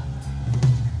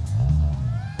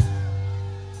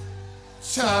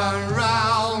 Turn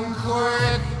round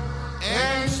quick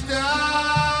and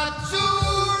start to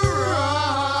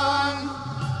run.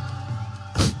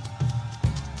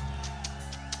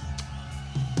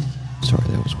 Sorry,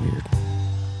 that was weird.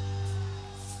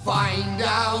 Find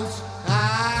out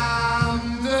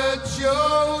I'm the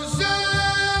chosen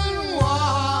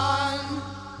one.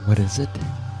 What is it?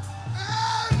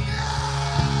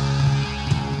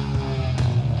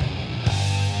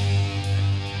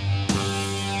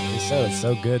 He sounded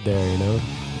so good there, you know?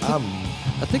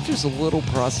 I think there's a little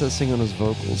processing on his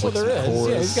vocals. Well, like there some is. Yeah,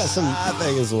 chorus. he's got some. I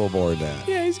think it's a little more than that.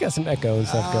 Yeah, he's got some echo and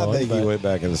stuff I going. think he went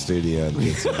back in the studio and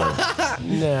did some more.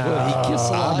 No, He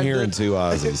kissed I'm alive, hearing dude. two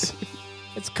Ozzies.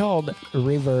 it's called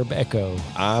reverb echo.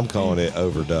 I'm calling it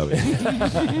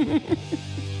overdubbing.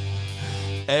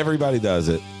 Everybody does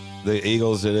it. The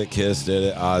Eagles did it. Kiss did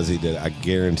it. Ozzy did it. I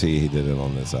guarantee he did it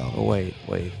on this album. Oh, wait.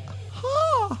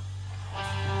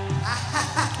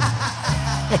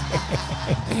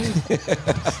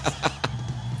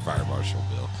 Fire Marshal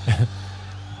Bill.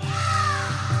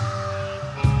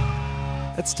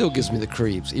 That still gives me the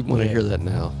creeps, even when I hear that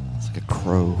now. It's like a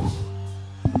crow.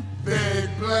 Big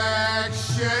black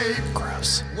shape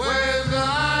Gross. with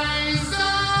eyes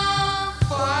of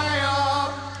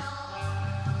fire.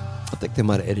 I think they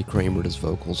might have Eddie Kramer'd his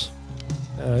vocals.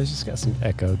 He's just got some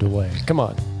echoed away. Come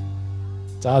on.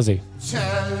 It's Ozzy.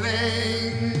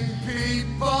 Telling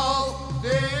people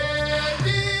their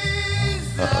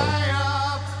desire.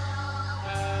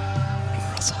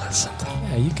 Russell has something.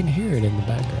 Yeah, you can hear it in the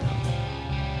background.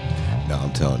 No,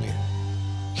 I'm telling you.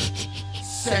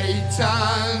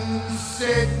 Satan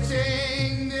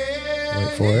sitting there.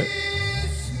 Wait for it.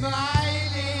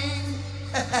 Smiling.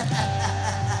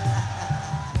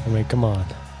 I mean, come on.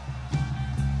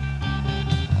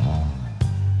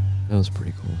 That was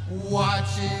pretty cool.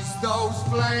 Watches those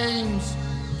flames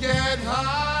get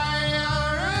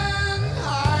higher and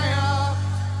higher.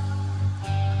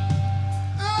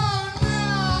 Oh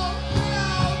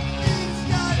no, he's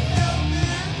got help.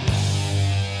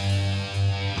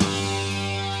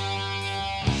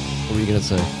 What were you going to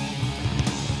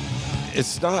say?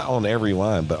 It's not on every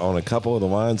line, but on a couple of the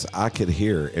lines, I could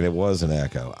hear, and it was an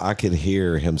echo. I could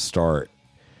hear him start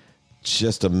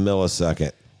just a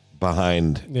millisecond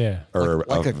behind, Yeah. or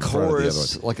Like a in front of the other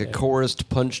chorus, one. like a chorused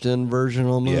punched in version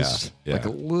almost. Yeah. Like a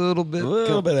little bit. A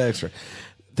little bit extra.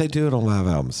 They do it on live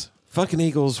albums. Fucking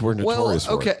Eagles were Well, notorious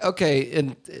for it. okay.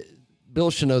 And Bill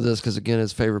should know this because, again,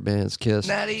 his favorite band is Kiss.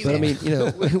 Not easy. But I mean, you know,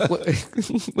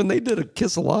 when they did a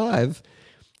Kiss Alive,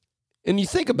 and you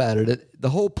think about it, the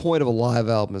whole point of a live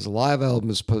album is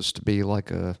supposed to be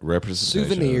like a Representation.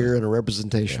 souvenir and a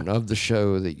representation of the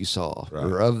show that you saw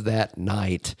or of that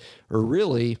night, or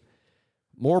really,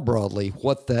 more broadly,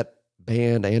 what that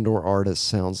band and or artist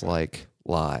sounds like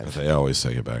live. They always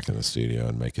take it back in the studio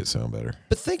and make it sound better.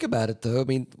 But think about it, though. I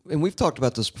mean, and we've talked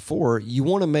about this before. You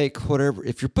want to make whatever,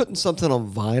 if you're putting something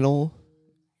on vinyl,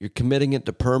 you're committing it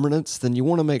to permanence, then you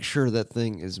want to make sure that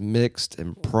thing is mixed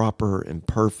and proper and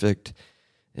perfect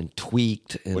and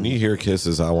tweaked. And When you hear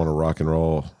Kiss's I Want to Rock and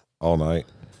Roll All Night,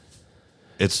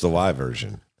 it's the live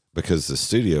version, because the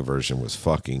studio version was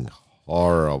fucking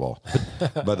horrible.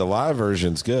 But the live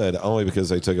version's good only because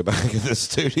they took it back in the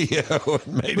studio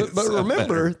and made it. But sound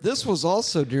remember, better. this was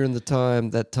also during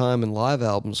that time in live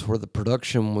albums where the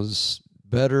production was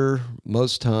better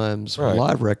most times for Right.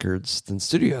 live records than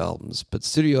studio albums. But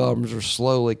studio albums are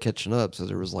slowly catching up, so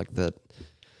there was like that.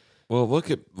 Well, look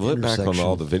back on Intersection.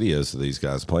 all the videos of these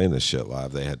guys playing this shit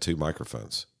live. They had 2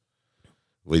 microphones.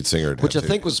 Lead singer, would Which I have 2.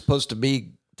 think was supposed to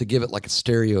be to give it like a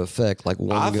stereo effect, like I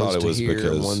one thought goes it to was here,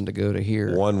 because one to go to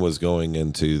here. one was going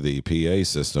into the PA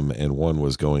system and one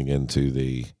was going into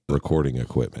the recording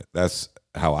equipment. That's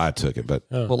how I took it. But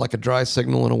Well, like a dry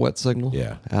signal and a wet signal.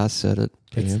 Yeah. I said it.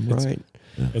 It's- Damn it's- right.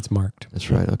 It's marked. That's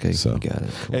right. Okay, So- you got it.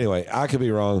 Cool. anyway, I could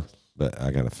be wrong, but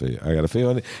I got a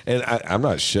feeling, and I'm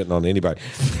not shitting on anybody.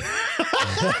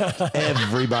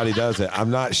 Everybody does it.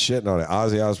 I'm not shitting on it.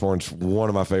 Ozzy Osbourne's one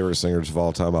of my favorite singers of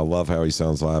all time. I love how he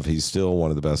sounds live. He's still one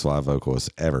of the best live vocalists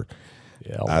ever.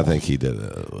 Yeah. I think he did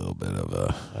a little bit of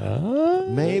a.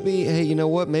 Maybe, hey, you know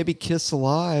what? Maybe Kiss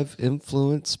Alive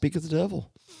influenced Speak of the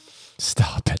Devil.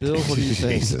 Stop it. Bill, what do you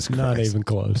think? Jesus Christ. Not even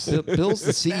close. Bill's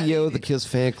the CEO of the Kiss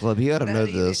fan club. You got to know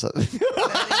this.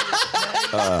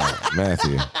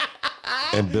 Matthew.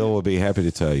 And Bill will be happy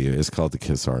to tell you it's called the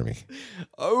Kiss Army.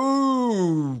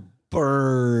 Oh,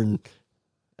 burn.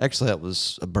 Actually, that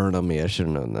was a burn on me. I should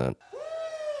have known that.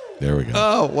 There we go.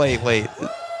 Oh, wait. You know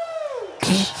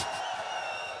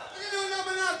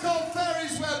number not called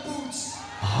fairies wear boots.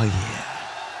 Oh, yeah.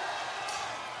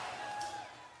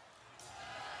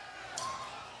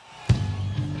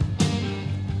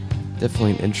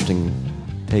 Definitely an interesting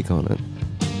take on it.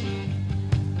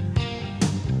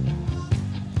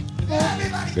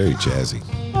 Everybody, Very jazzy.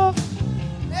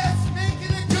 let's make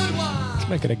it a good one.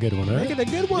 Make it a good one, all right? Make it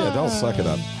a good one. Yeah, don't suck it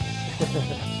up.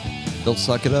 Don't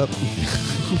suck it up.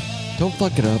 Don't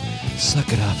fuck it up.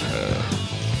 Suck it up.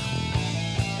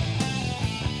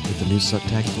 With the new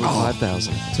Sucktacular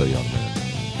 5000. Tell you all in a minute.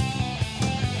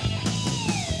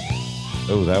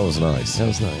 Oh, that was nice. That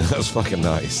was nice. That was fucking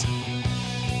nice.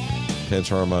 Pinch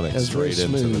harmonic That was very straight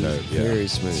into the smooth. note. Yeah, Very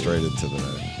smooth. Straight into the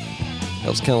note. That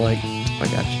was kind of like, I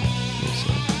got you.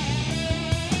 So,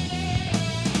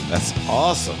 That's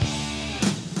awesome.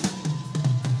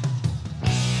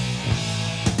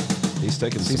 He's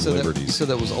taking he some said liberties.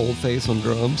 that was Old Face on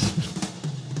drums.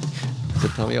 Is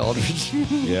it Tommy Aldridge?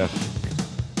 Yeah.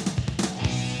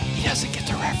 He doesn't get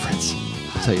the reference.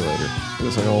 I'll tell you later. He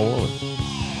looks like an old woman.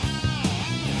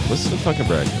 Listen to fucking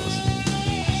Brad Gillis.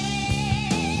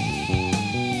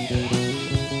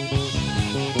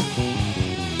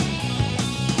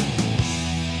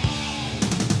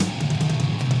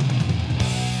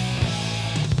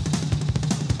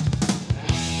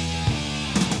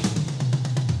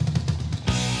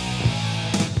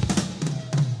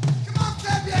 Come on,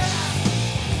 clap your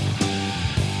hands.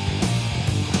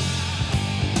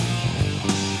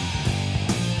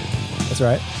 That's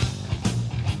right.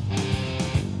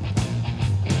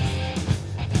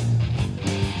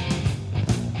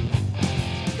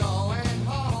 Going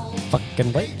home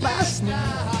Fucking late. last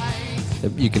night.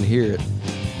 You can hear it.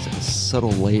 It's like a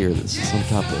subtle layer that's on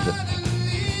top of it.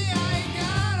 Suddenly I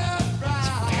got a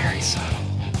fright. Very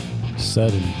subtle.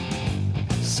 Sudden.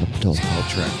 Subtle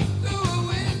tracking. Through a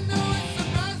window and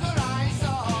surprised what I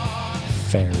saw.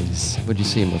 Fairies. What'd you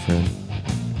see, my friend?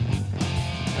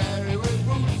 Fairy with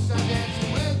boots and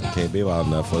dancing with the Can't be loud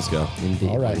enough. Let's go. Indeed.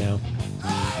 All right now.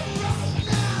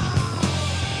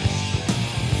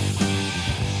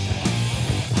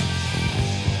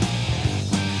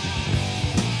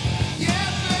 Yeah,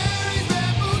 fairies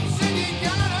wear boots and you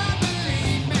gotta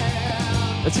believe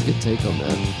me. That's a good take on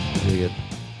that. Very good.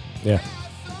 Yeah.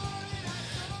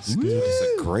 It's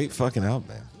a great fucking album,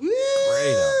 man.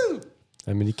 Great album.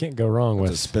 I mean, you can't go wrong To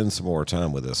with spend some more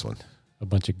time with this one. a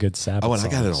bunch of good Sabbath Oh, and I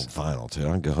got it on songs. vinyl too.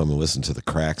 I can go home and listen to the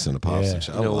cracks and the pops Yeah. and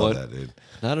shit. I You know love what? that, dude.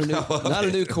 Not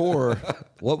a new core.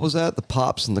 What was that? The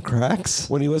pops and the cracks?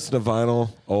 When you listen to vinyl,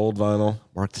 old vinyl,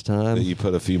 Mark the time. that you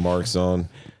put a few marks on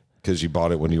because you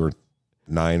bought it when you were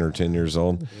 9 or 10 years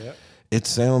old. It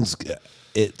sounds,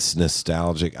 it's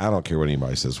nostalgic. I don't care what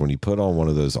anybody says. When you put on one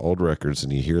of those old records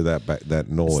and you hear that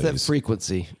noise, It's that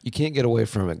frequency. You can't get away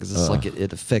from it because it's like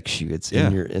it affects you. It's Yeah.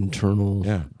 in your internal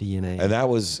Yeah. DNA. and that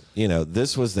was,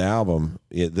 this was the album.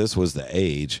 This was the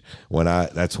age when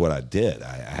that's what I did.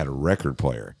 I had a record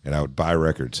player and I would buy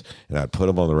records and I'd put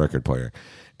them on the record player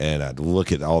and I'd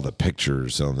look at all the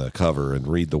pictures on the cover and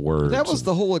read the words. That was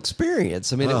the whole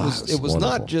experience. I mean, Oh, it was not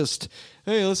wonderful. just,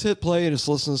 hey, let's hit play and just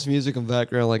listen to this music in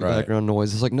background, like Right. background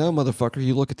noise. It's like, no, motherfucker,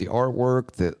 you look at the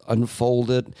artwork, the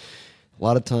unfolded. A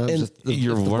lot of times, And if the,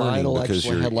 you're if the learning vinyl because actually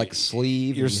you're- had like a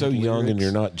sleeve. You're and you so had young and lyrics.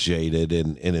 you're not jaded,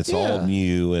 and it's all Yeah.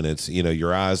 new, and it's, you know,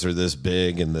 your eyes are this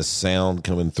big and the sound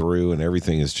coming through and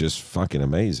everything is just fucking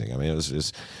amazing. I mean, it was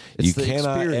just, It's you the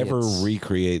cannot ever experience.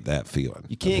 recreate that feeling.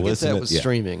 You can't get that with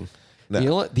streaming. No. You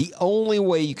know what? The only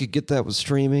way you could get that with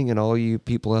streaming, and all you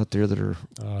people out there that are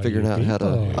figuring you out how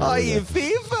to, people. oh, you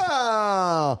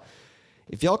people!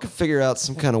 If y'all could figure out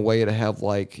some kind of way to have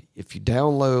like, if you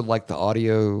download like the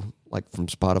audio, like from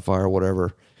Spotify or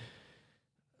whatever.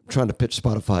 I'm trying to pitch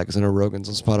Spotify because I know Rogan's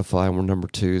on Spotify and we're number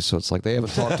 2, so it's like they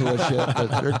haven't talked to us yet,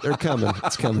 but they're coming.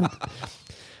 It's coming.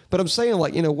 But I'm saying,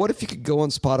 like, you know, what if you could go on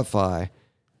Spotify,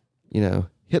 you know,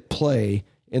 hit play,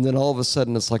 and then all of a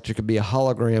sudden it's like there could be a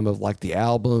hologram of like the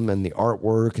album and the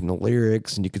artwork and the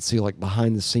lyrics, and you could see like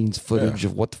behind the scenes footage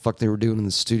of what the fuck they were doing in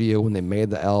the studio when they made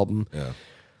the album. Yeah.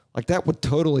 Like that would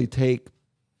totally take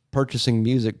purchasing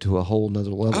music to a whole nother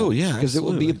level. Oh, yeah, because it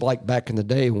would be absolutely. like back in the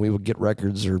day when we would get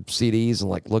records or CDs and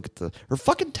like look at the, or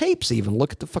fucking tapes even,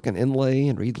 look at the fucking inlay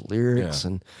and read the lyrics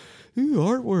Yeah. and ooh,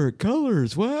 artwork,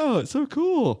 colors, wow, it's so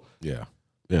cool. Yeah.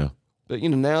 Yeah. But you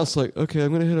know, now it's like, okay,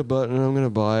 I'm gonna hit a button and I'm gonna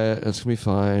buy it. It's gonna be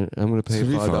fine. I'm gonna pay It's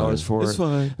gonna be $5 fine. for It's it.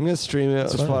 fine. I'm gonna stream it on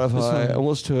Spotify. I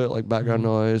listen to it like background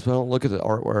noise, but I don't look at the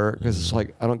artwork because it's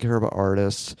like I don't care about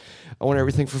artists. I want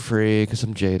everything for free because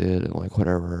I'm jaded and like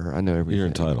whatever. I know everything. You're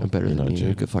entitled. I'm better You're than not you.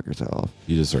 jaded. Go fuck yourself.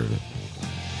 You deserve it.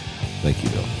 Thank you,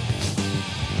 Bill.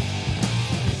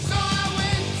 So I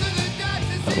went to the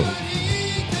doctor to see what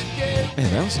he could give.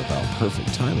 Man, that was about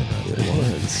perfect timing right there.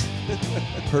 wasn't it?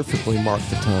 was perfectly marked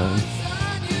the time.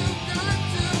 Son, you've gone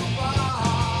too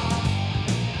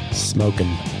far.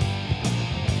 Smoking.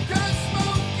 'Cause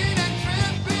smoking and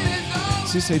tripping is all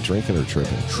Does he say drinking or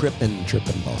tripping?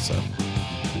 Tripping Also.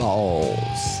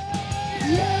 balls.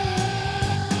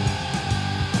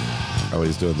 Oh,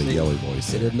 he's doing the yelly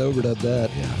voice. They didn't overdub that.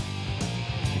 Yeah.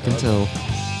 You can tell.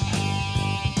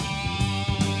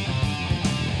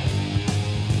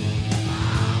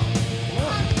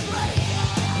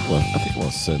 Well, I think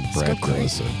I'll send Brad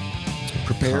Gillis a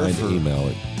Prepare kind for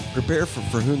email. prepare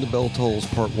for Whom the Bell Tolls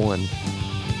Part 1.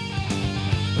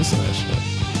 Listen to that shit.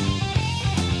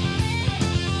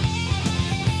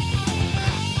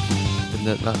 Isn't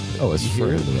that not? Oh, it's you for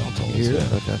hear Whom it? the Bell Tolls. You hear it?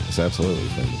 yeah. Okay. It's absolutely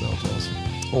for Whom the Bell Tolls.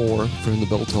 Or For Whom the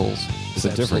Bell Tolls. It's a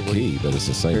different absolutely key, but it's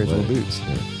the same Spiritual way. Boots.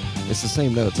 Yeah. It's the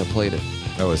same notes. I played it.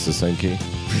 Oh, it's the same key?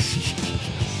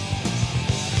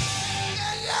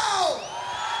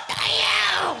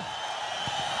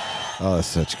 Oh, that's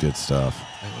such good stuff.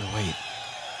 Wait.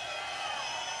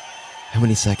 How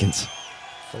many seconds?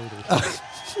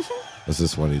 Is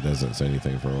this when he doesn't say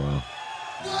anything for a while?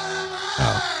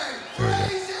 There we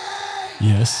go.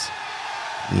 Yes.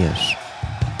 Yes.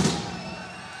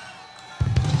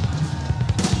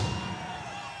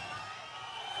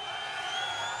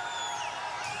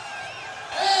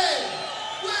 Hey,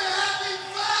 we're having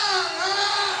fun,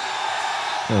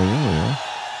 huh? Oh, yeah,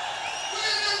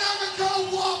 We're in a number called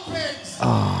War Pigs.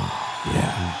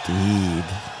 Indeed.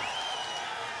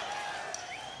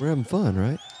 We're having fun,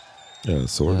 right? Yeah,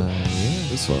 sort of.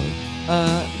 Yeah. It's fine.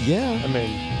 Yeah. I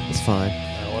mean, It's fine.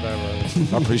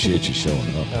 whatever. I appreciate you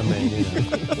showing up. I mean, you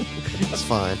know. It's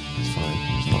fine. It's fine.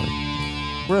 It's fine.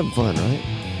 We're having fun, right?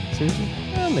 Seriously?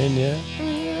 I mean, yeah.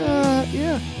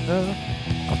 Yeah.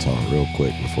 I'll talk real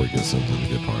quick before it gets into the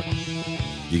good part.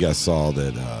 You guys saw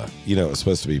that, you know, it was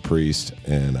supposed to be Priest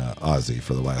and Ozzy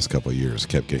for the last couple of years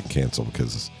kept getting canceled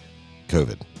because of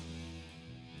COVID.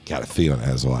 Got a feeling it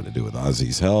has a lot to do with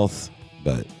Ozzy's health,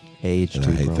 but Age and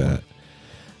I hate that.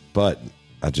 But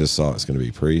I just saw it's going to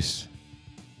be Priest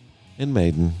and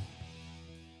Maiden.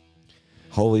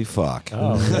 Holy fuck.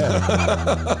 Oh,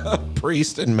 yeah.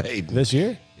 Priest and Maiden. This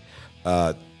year?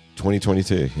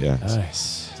 2022, yeah.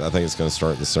 Nice. So I think it's going to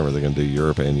start this summer. They're going to do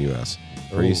Europe and U.S.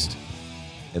 Priest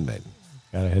and Maiden.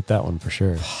 Gotta hit that one for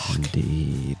sure.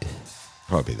 Indeed.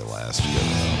 Probably the last year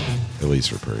now, at least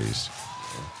for Priest.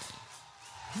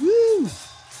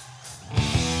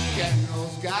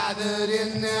 Generals gathered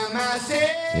in their masses.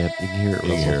 Yep, you can hear it. You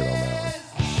can hear Russell. it on that one.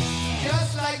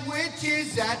 Just like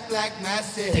witches at black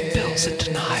masses. Bill's in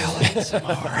denial.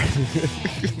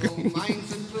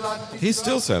 He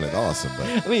still sounded awesome,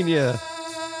 but I mean, yeah.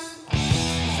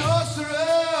 Sorcerer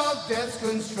of death's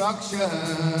construction.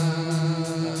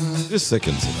 just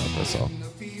thickens it up, that's all. The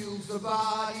fields of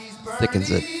bodies burning.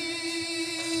 Thickens it.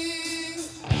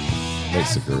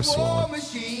 Makes the girth War swell.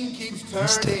 machine keeps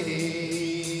Missed it.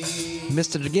 turning.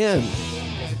 Missed it again.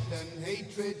 And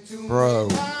hatred to Bro.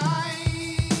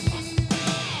 mankind.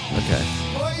 Okay.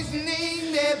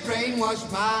 Poisoning their brainwashed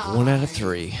minds. 1 out of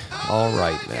 3. All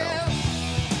right now.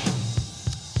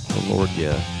 Oh, Lord,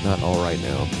 yeah. Not all right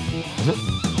now.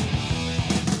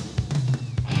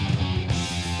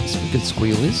 Some good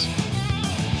squealies.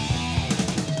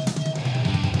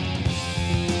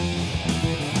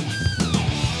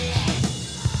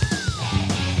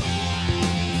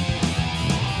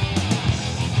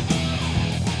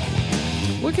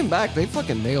 Looking back, they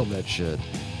fucking nailed that shit.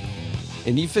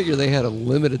 And you figure they had a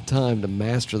limited time to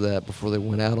master that before they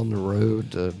went out on the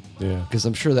road. Yeah. Because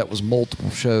I'm sure that was multiple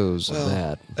shows of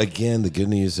that. Again, the good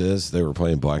news is they were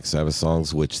playing Black Sabbath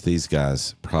songs, which these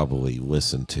guys probably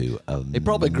listened to. They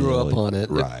probably grew up on it.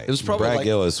 Right. It was probably Brad like-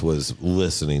 Gillis was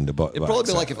listening to Black It'd probably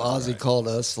be like if Ozzy called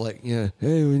us, like, yeah,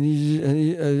 hey, we need,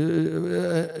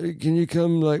 can you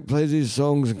come like play these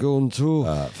songs and go on tour?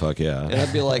 Fuck yeah. And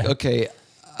I'd be like, okay,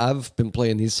 I've been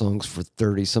playing these songs for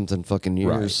 30 something fucking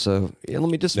years, Right. so yeah, let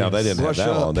me just Now, they didn't have brush that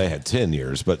up. long. They had 10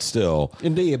 years, but still,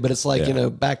 Indeed, but it's like, Yeah.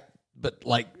 back, but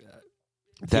like,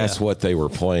 that's what they were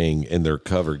playing in their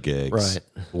cover gigs.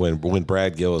 Right. When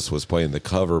Brad Gillis was playing the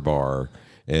cover bar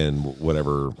and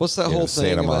whatever. What's that you know, whole thing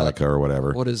Santa about- Monica or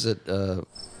whatever. what is it?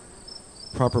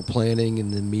 Proper planning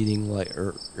and then meeting, like,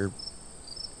 or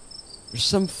there's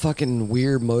some fucking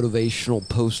weird motivational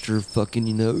poster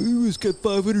fucking, ooh, it's got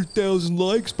 500,000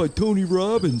 likes by Tony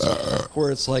Robbins.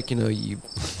 Where it's like, you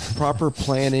proper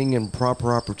planning and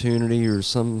proper opportunity or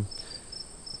some.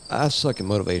 I suck at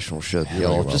motivational shit,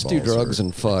 y'all. my Just do balls drugs hurt.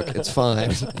 and fuck. It's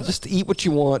fine. Just eat what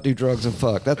you want, do drugs and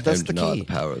fuck. That's And the deny key. the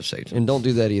power of Satan. And don't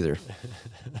do that either.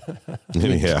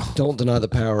 Yeah. Don't deny the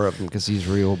power of him because he's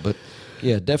real. But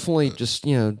yeah, definitely just,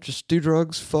 just do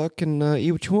drugs, fuck, and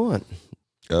eat what you want.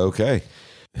 Okay.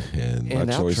 And my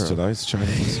And choice outro. tonight's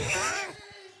Chinese.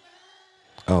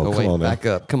 Oh, Oh, come wait, on now. back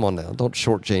up. Come on now. Don't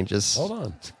shortchange us. Hold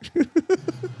on.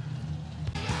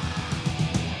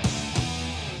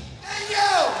 Hey,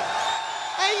 yo!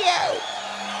 Hey, yo!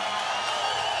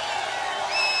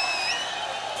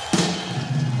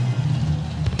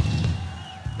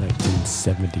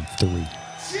 1973.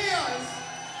 Cheers!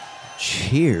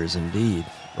 Cheers, indeed.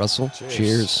 Russell,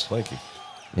 cheers. Thank you.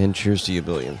 And cheers to you,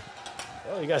 Billion.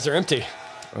 Oh, you guys are empty.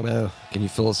 Oh, no. Can you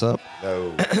fill us up? No,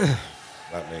 not me. Remember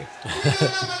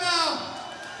now,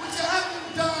 which I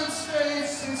haven't done on stage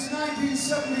since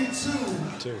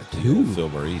 1972. Phil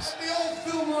Maurice. The old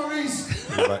Phil Maurice.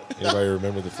 Anybody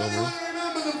remember the Phil Maurice? Anyone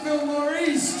remember the Phil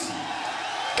Maurice?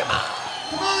 Come on,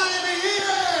 let me hear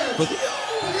it. For the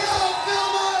old Phil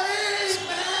Maurice,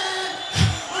 man.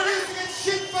 We're used to get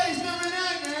shit-faced every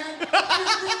night, man.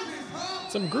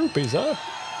 Some groupies, huh?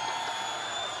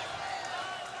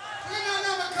 We don't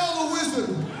never call the wizard.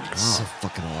 So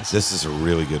fucking awesome. This is a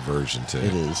really good version, too.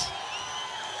 It is.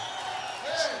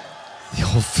 The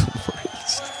old Phil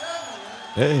Maurice.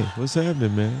 Hey, what's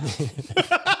happening, man?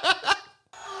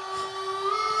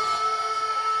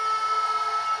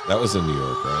 That was in New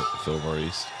York, right? Phil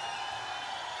Maurice?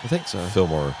 I think so.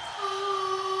 Fillmore.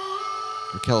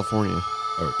 Or California.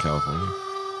 Oh, California.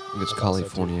 I think it's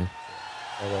California.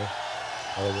 Okay.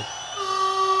 Hollywood.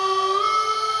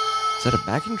 Is that a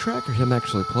backing track or him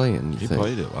actually playing? You He think?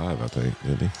 played it live, I think,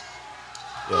 didn't he?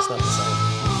 Yeah, it's not the same.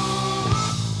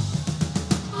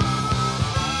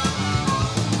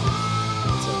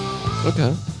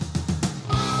 Okay.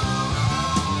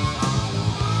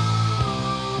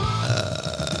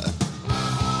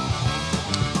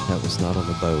 That was not on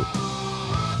the boat.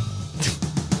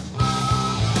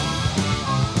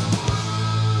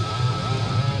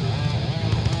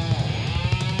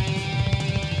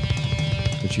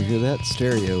 Did you hear that?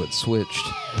 Stereo, it switched.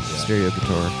 Stereo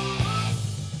guitar.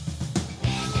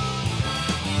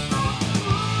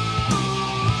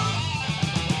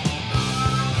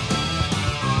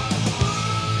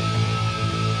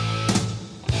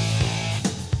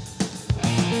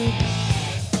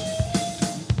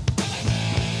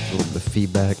 A little bit of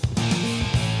feedback.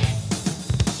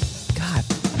 God,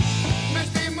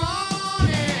 Misty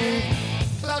morning,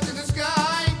 clouds in the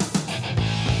sky.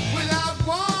 Without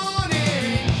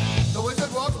warning, the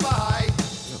wizard walks by.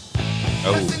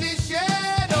 Casting his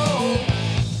shadow,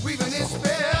 weaving his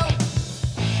spell.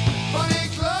 Funny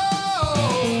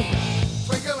clothes,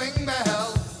 twinkling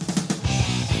bell.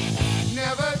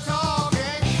 Never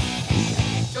talking,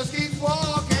 just keeps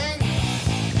walking,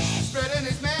 spreading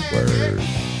his magic.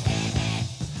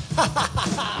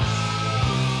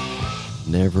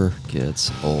 never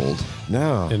gets old.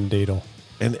 No. Indeedle.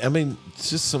 And I mean, it's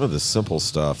just some of the simple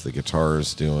stuff the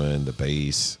guitar's doing, the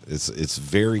bass. It's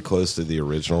very close to the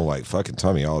original. Like fucking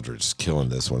Tommy Aldridge killing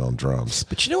this one on drums.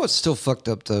 But you know what's still fucked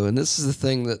up though, and this is the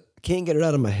thing that I can't get it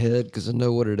out of my head because I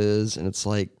know what it is, and it's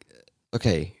like,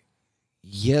 okay,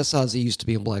 yes, Ozzy used to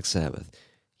be in Black Sabbath.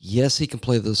 Yes, he can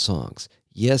play those songs.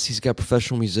 yes, he's got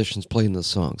professional musicians playing the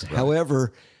songs.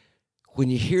 However, when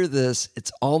you hear this,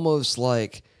 it's almost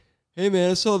like, hey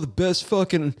man, I saw the best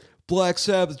fucking Black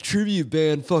Sabbath tribute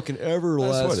band fucking ever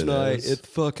That's what last it night is. at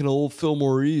fucking old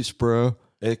Fillmore East, bro.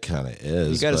 It kind of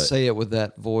is. You got to but say it with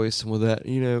that voice and with that,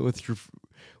 with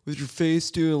your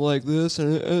face doing like this,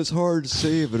 and it's hard to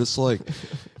say, but it's like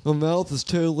my mouth is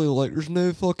totally like there's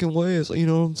no fucking way. It's you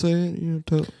know what I'm saying?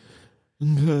 Okay.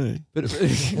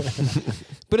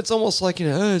 But it's almost like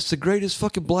it's the greatest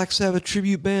fucking Black Sabbath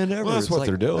tribute band ever. Well, that's It's what like,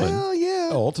 they're doing. Well, yeah.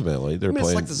 ultimately, they're I mean,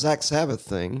 playing. it's like the Zach Sabbath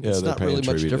thing. Yeah, It's they're not paying really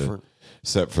much tribute to- different.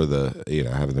 except for the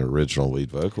having the original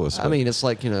lead vocalist. I mean, it's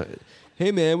like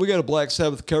hey man, we got a Black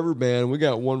Sabbath cover band. We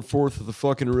got 1/4 of the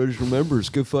fucking original members.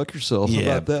 Go fuck yourself. How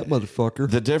Yeah. about that,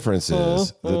 motherfucker? the difference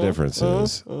is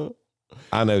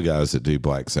I know guys that do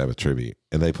Black Sabbath tribute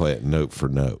and they play it note for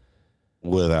note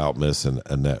without missing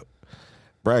a note.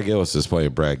 Brad Gillis is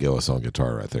playing Brad Gillis on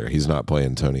guitar right there. He's not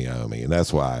playing Tony Iommi, and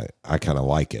that's why I kind of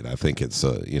like it. I think it's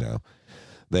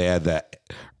they add that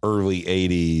early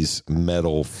 80s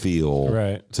metal feel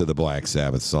Right. to the Black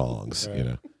Sabbath songs,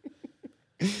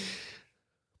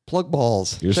 Plug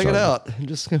balls. You're Check it starting- out.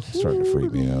 Just go. Starting to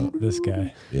freak me out. This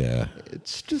guy. Yeah.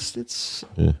 It's.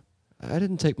 Yeah. I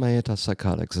didn't take my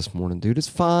antipsychotics this morning, dude. It's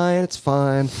fine.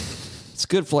 It's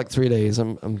good for like 3 days.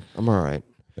 I'm all right.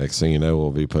 Next thing you know,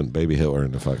 we'll be putting Baby Hitler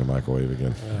in the fucking microwave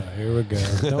again. Here we go.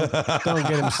 Don't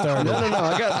get him started. No.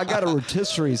 I got a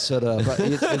rotisserie set up.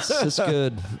 It's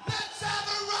good.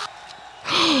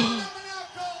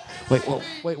 Wait.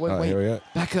 Here we go.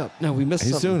 Back up. No, we missed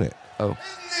He's something. doing it. Oh.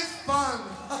 It's fun.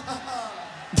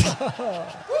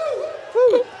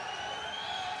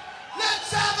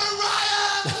 Let's have a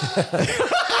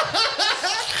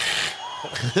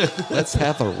riot. Let's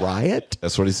have a riot?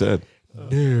 That's what he said. No.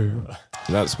 You're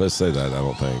not supposed to say that, I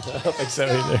don't think. I don't think so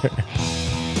either.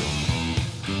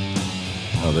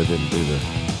 Oh, they didn't do the.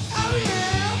 Oh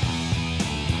yeah.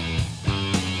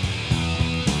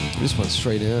 We just went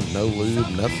straight in. No lube,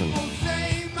 nothing. People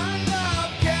say my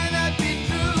love cannot be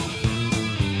true.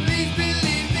 Please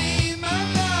believe me, my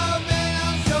love, and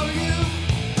I'll show you.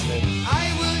 I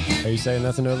will give Are you saying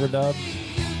nothing overdub? you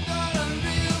not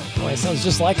unreal. Oh, it sounds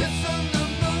just like it. From the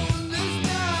moon, the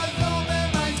stars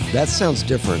over my sea. That sounds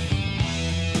different.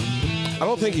 I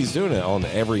don't think he's doing it on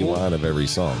every line of every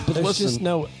song. But There's listen, just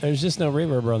no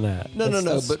reverb on that. No,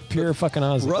 That's but pure fucking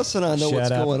Ozzy. Russ and I know what's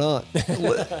Shut up. going on. Yeah,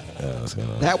 what's going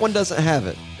on? That one doesn't have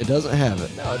it. It doesn't have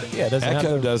it. No, yeah, it doesn't have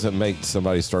Echo the- doesn't make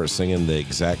somebody start singing the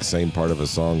exact same part of a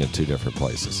song in two different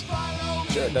places.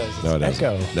 Sure it does. No, it It's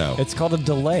doesn't. echo. No. It's called a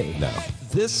delay. No.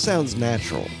 This sounds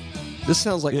natural. This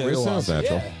sounds like Yeah, it real sounds Ozzy.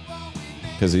 natural.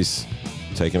 Because he's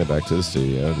taking it back to the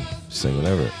studio and singing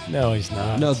over it. No, he's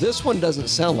not. No, this one doesn't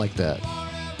sound like that.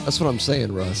 That's what I'm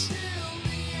saying, Russ.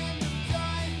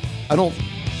 I don't.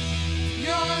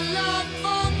 Your love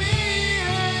for me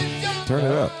is just Turn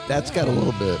it up. That's got a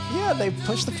little bit. Yeah, they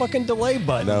pushed the fucking delay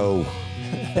button. No.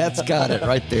 That's got it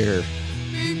right there.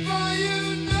 before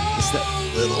you know It's that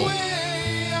little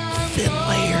thin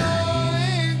layer.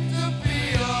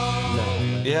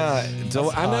 Yeah,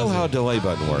 I know how a delay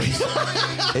button works.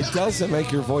 It doesn't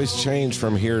make your voice change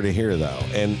from here to here, though.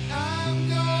 And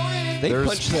They there's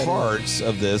punched that in. parts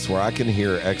of this where I can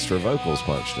hear extra vocals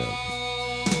punched in.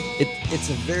 It's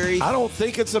a very. I don't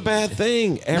think it's a bad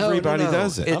thing. Everybody no.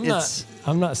 does it.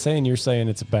 I'm not saying you're saying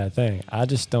it's a bad thing. I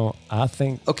just don't. I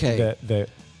think Okay. that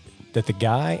the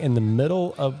guy in the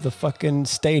middle of the fucking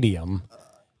stadium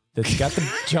that's got the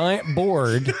giant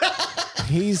board,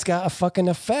 he's got a fucking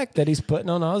effect that he's putting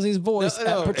on Ozzy's voice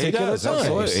No, at particular He does, times.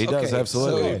 absolutely. He does, Okay,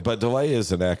 absolutely. so- But delay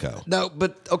is an echo. No,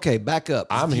 but okay, back up.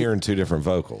 I'm hearing two different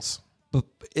vocals. But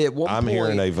at one I'm point,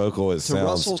 hearing a vocal that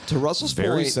sounds Russell's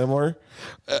very point, similar.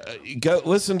 Go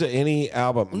listen to any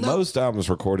album. Most albums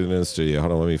recorded in the studio.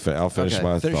 Hold on, I'll finish Okay,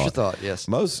 my finish thought. your thought, yes.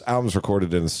 Most albums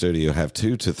recorded in the studio have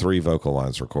 2 to 3 vocal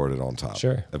lines recorded on top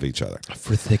Sure. of each other.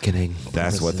 for thickening.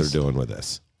 That's what they're purposes. doing with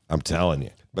this. I'm telling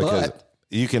you. Because But-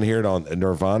 you can hear it on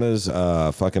Nirvana's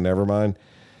fucking Nevermind.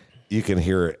 You can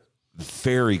hear it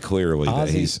very clearly that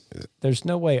he's There's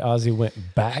no way Ozzy went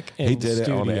back in He did it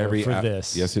on studio every for app.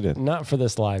 this. Yes, he did. Not for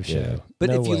this live show. Yeah. But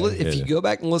No if you way. if you go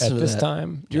back and listen At to this that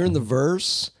time, during the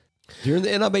verse, during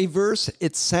the NIB verse,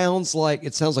 it sounds like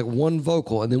one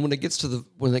vocal, and then when it gets to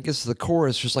the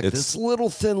chorus, there's like this little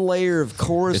thin layer of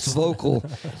chorus vocal.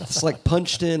 It's like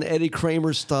punched in Eddie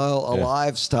Kramer style,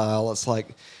 Alive style. It's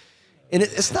like, and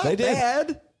it's not They did.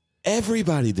 bad.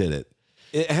 everybody did it.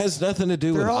 It has nothing to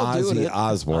do with They're all doing Ozzy it.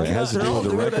 Osbourne. It has to They're do all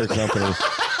with the doing record company.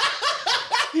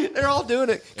 They're all doing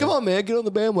it. Come on, man. Get on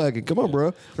the bandwagon. Come on,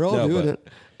 bro. They're all No, doing but, it.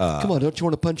 Come on. Don't you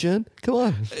want to punch in? Come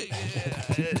on.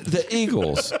 The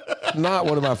Eagles, not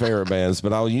one of my favorite bands,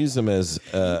 but I'll use them as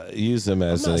an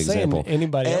not saying example.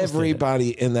 anybody else did it. Everybody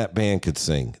in that band could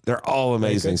sing. They're all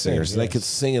amazing could sing, singers. They yes. could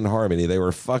sing in harmony. They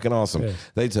were fucking awesome. Yeah.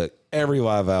 They took every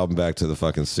live album back to the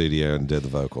fucking studio and did the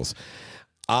vocals.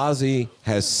 Ozzy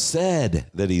has said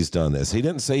that he's done this. He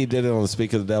didn't say he did it on the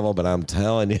Speak of the Devil, but I'm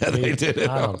telling you, they did it.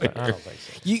 I on don't think so.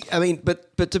 I mean,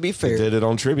 but to be fair, Did it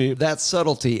on Tribute. that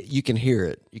subtlety, you can hear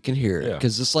it. You can hear it Yeah.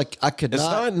 because it's like I could It's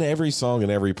not in every song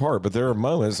and every part, but there are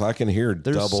moments I can hear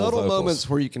There's double subtle vocals. moments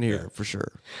where you can hear it for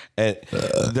sure. And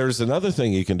there's another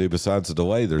thing you can do besides the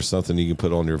delay. There's something you can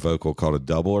put on your vocal called a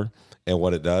doubler. And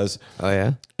what it does, Oh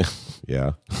yeah,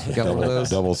 yeah, got one of those.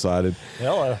 double-sided.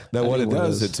 Hello. Now, what need it one of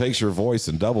does, those. it takes your voice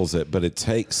and doubles it, but it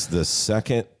takes the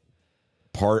second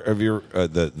part of your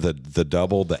the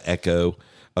double, the echo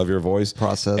of your voice,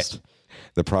 Processed.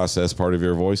 the process part of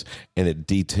your voice, and it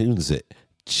detunes it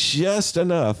just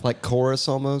enough. Like chorus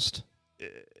almost,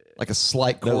 like a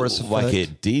slight No, chorus effect. like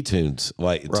it detunes,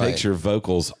 like it Right. takes your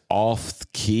vocals off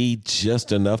key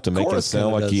just enough to make Chorus it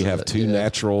sound kinda like you does have that, two yeah.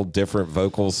 natural different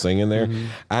vocals singing there. Mm-hmm.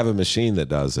 I have a machine that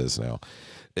does this now.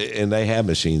 And they have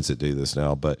machines that do this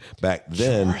now, but back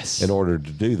then, Chorus. in order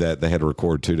to do that, they had to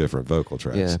record two different vocal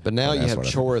tracks. Yeah, but now And you that's have what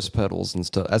I- chorus pedals and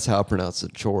stuff. That's how I pronounce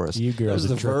it, chorus. You girls There's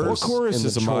are the trippers. verse. Well, chorus and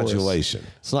is the a chorus. modulation.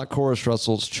 It's not chorus,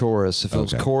 Russell. It's chorus. If it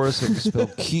was Okay. chorus, it was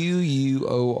spelled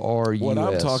Quorus. What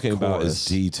I'm talking about is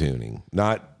detuning,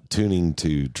 not tuning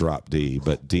to drop D,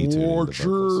 but detuning the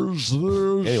vocals.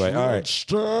 Anyway, all right.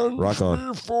 Rock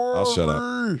on. I'll shut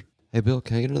up. Hey, Bill,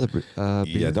 can I get another beer?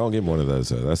 Yeah, don't give him one of those,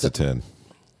 though. That's a 10.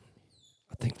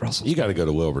 I think Russell's. You got to go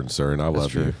to Wilburn, sir, and I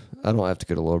love you. I don't have to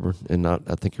go to Lilburn, and not.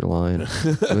 I think you're lying.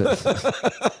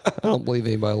 But I don't believe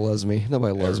anybody loves me.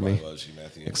 Nobody loves me, loves you,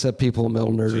 Matthew. except people in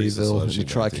Middle Jesus Nerdyville, loves in you,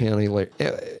 the Tri Matthew. County.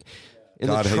 In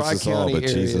God the hates us all, Tri-County but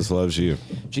area. Jesus loves you.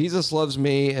 Jesus loves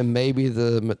me and maybe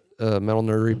the Metal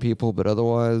Nerdery people, but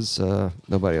otherwise,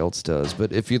 nobody else does.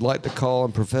 But if you'd like to call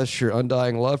and profess your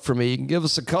undying love for me, you can give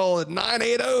us a call at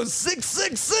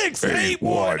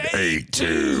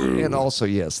 980-666-8182. And also,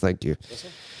 yes, thank you.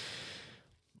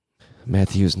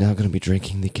 Matthew is now going to be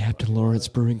drinking the Captain Lawrence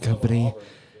Brewing Company,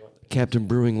 Captain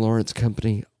Brewing Lawrence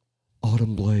Company,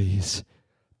 Autumn Blaze,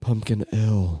 Pumpkin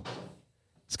Ale.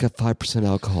 It's got 5%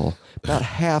 alcohol, about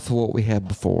half of what we had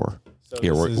before.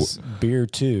 Here, This is beer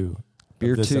 2.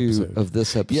 Beer this 2 episode. of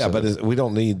this episode. yeah, but we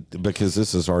don't need, because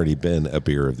this has already been a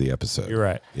beer of the episode. You're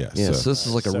right. Yeah, Yeah, so so this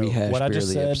is like a So rehash what I beer of just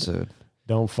the said- episode.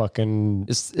 Don't fucking.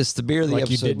 It's the beer of the Like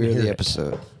you episode, didn't beer of hear the it.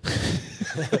 episode.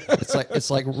 it's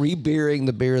like re-beering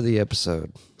the beer of the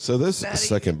episode. this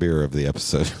second beer of the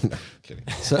episode. No, kidding.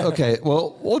 So okay,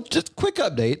 well, just quick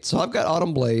update. So I've got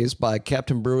Autumn Blaze by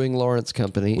Captain Brewing Lawrence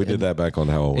Company. We did that back on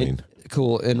Halloween.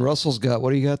 Cool. And Russell's got, what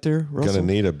do you got there, Russell? Gonna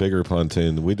need a bigger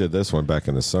pontoon. We did this one back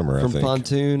in the summer, I From think.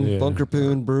 Pontoon Yeah. Bunker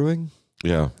Poon Brewing.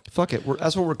 Yeah. Fuck it,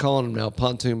 that's what we're calling them now.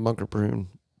 Pontoon Bunker Prune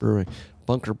Brewing.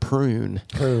 Bunker Prune.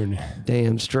 Prune.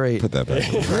 Damn straight. Put that back.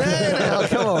 Hey, now,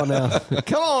 come on now.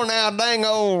 Come on now, dang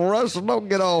old Russell. Don't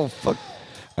get all fuck.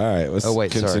 All right, let's Oh,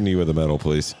 wait, sorry. continue with the metal,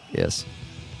 please. Yes.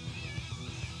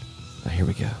 Here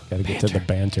we go. Got to get to the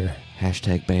banter.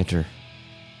 Hashtag banter.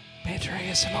 Banter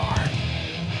ASMR.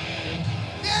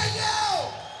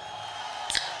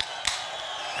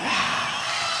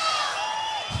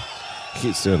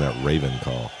 Keeps doing that Raven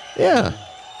call. Yeah.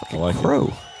 I like it.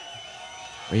 Crow.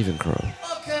 Raven Crow.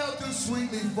 Okay, I'll do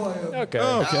sweetly for you. Okay.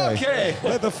 Okay.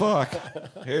 What the fuck?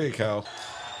 Here you go.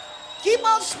 Keep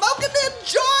on smoking them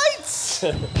joints.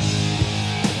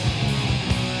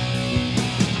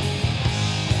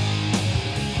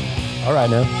 All right,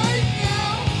 now. Right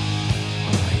now.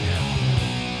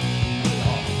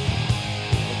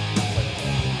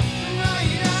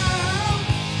 Right now.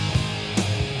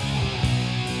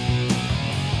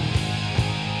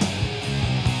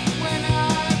 When I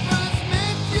first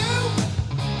met you,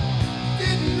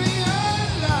 didn't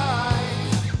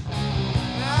realize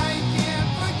I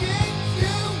can't forget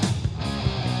you.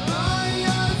 Oh,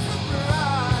 you're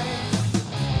surprised.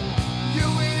 You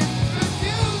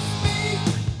introduced me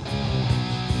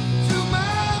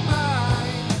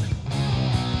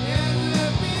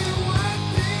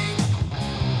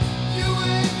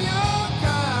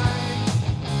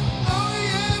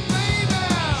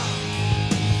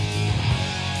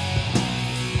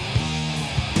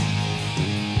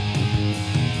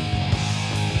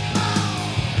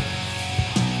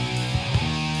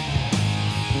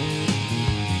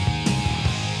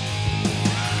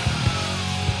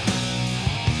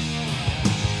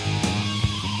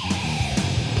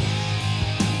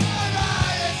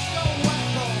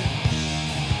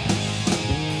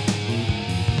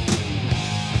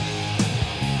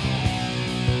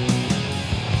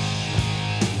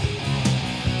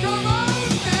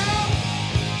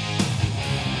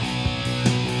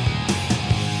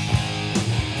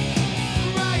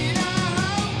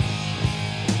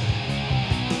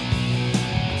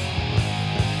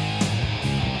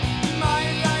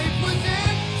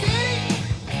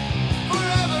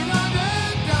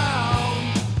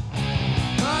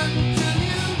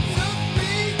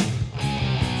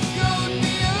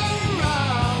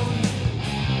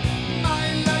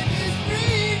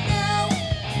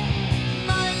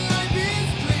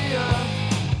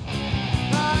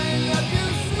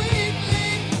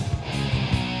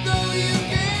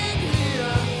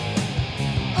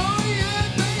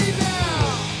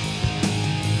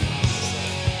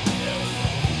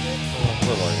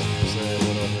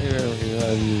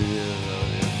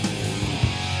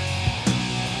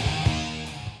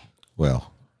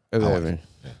Well, I like it.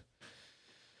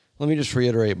 Let me just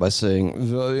reiterate by saying,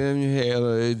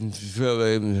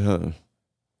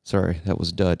 sorry, that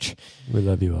was Dutch. We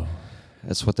love you all.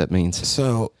 That's what that means.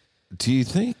 So, do you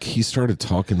think he started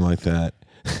talking like that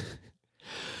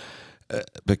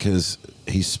because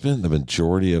he spent the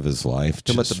majority of his life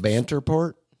Talking about the banter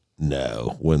part?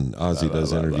 No, when Ozzy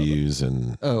does interviews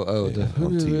and Oh, on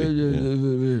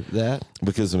TV, that?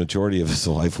 because the majority of his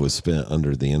life was spent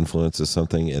under the influence of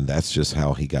something, and that's just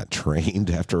how he got trained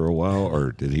after a while,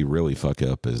 or did he really fuck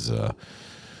up his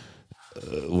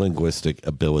linguistic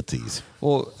abilities?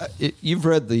 Well, you've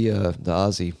read the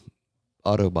Ozzy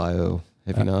autobio,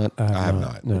 have you not? I have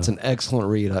not. No. It's an excellent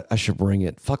read. I should bring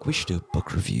it. Fuck, we should do a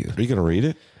book review. Are you gonna read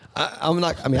it? I'm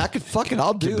not. I mean, I could fucking.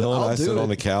 I'll do it. Bill and I'll I do sit it. on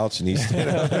the couch and you stand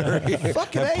up there.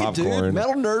 Fucking have hey, popcorn. dude!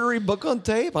 Metal nerdery book on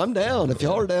tape. I'm down. If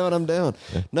y'all are down, I'm down.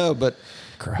 No, but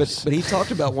he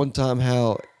talked about one time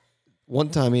how one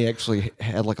time he actually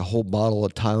had like a whole bottle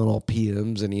of Tylenol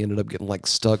PMs and he ended up getting like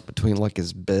stuck between like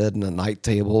his bed and a night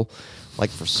table, like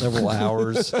for several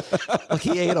hours. Like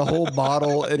he ate a whole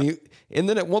bottle and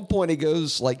then at one point he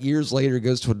goes, like years later, he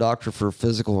goes to a doctor for a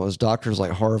physical, and his doctor's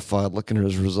like horrified looking at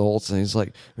his results, and he's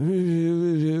like,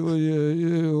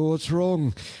 "What's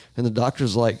wrong?" And the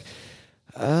doctor's like,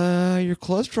 your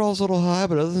cholesterol's a little high,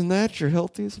 but other than that, you're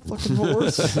healthy as a fucking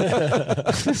horse.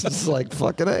 It's like,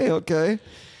 fucking A, okay.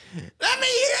 Let me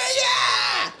hear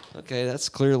ya! Okay, that's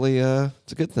clearly,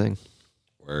 it's a good thing.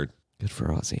 Word. Good for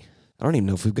Ozzy. I don't even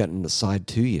know if we've gotten to side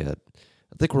 2 yet.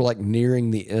 I think we're like nearing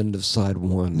the end of side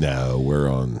 1. No,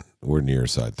 we're near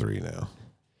side 3 now.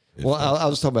 Well, I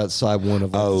was talking about side 1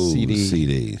 of the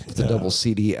CD. The double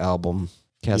CD album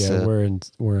cassette. Yeah,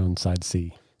 we're on side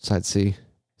C. Side C.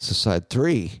 So side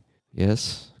 3,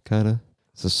 yes, kind of.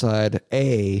 So side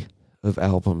A of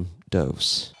album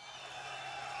Dose.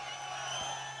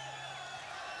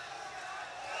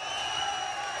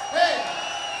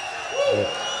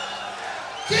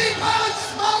 Keep on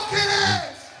smoking it!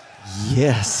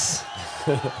 Yes.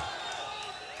 We're gonna do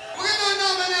a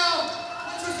number now,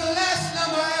 which was the last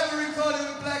number I ever recorded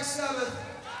with Black Sabbath.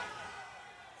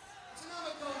 It's a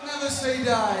number called Never Say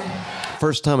Die.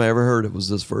 First time I ever heard it was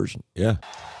this version. Yeah.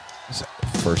 It's the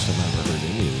first time I ever heard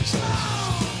any of these things.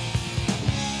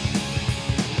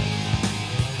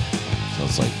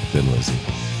 Sounds like Thin Lizzy.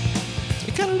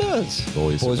 It kind of does.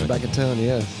 Boys Are back in town,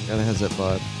 yeah. Kind of has that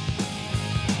vibe.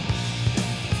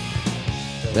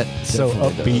 That So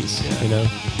definitely upbeat, does. you know.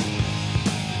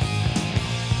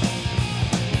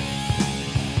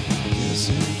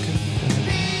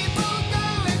 People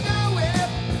going nowhere,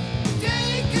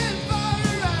 taken for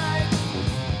a ride,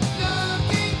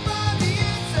 looking for the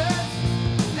answers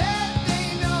that they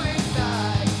know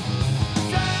inside,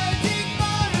 searching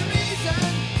for a reason,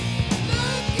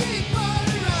 looking for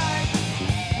a right.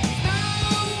 No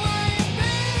one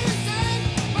person,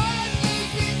 what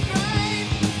is it right?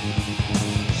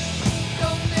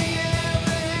 Don't they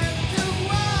ever have to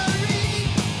worry?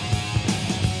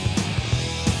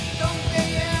 Don't they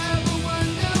ever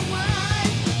wonder why?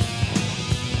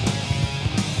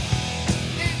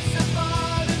 It's a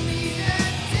part of me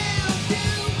that tells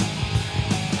you,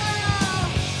 oh,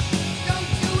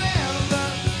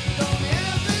 don't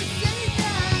ever say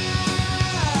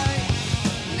die.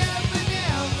 Never,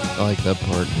 never, I like that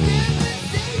part. never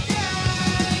say die.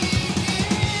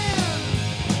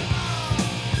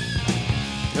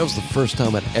 That was the first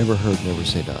time I'd ever heard Never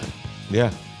Say Die.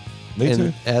 Yeah. Me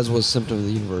And too. as was Symptom of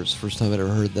the Universe, first time I'd ever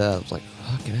heard that, I was like,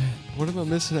 fucking hell, what am I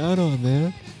missing out on,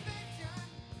 man?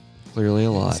 Clearly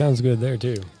a lot. Sounds good there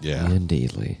too. Yeah.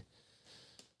 Indeedly.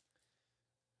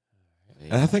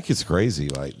 And I think it's crazy.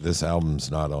 Like, this album's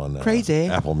not on Crazy.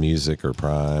 Apple Music or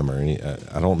Prime or any.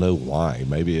 I don't know why.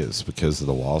 Maybe it's because of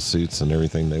the lawsuits and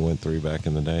everything they went through back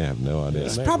in the day. I have no idea.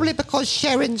 Maybe. Probably because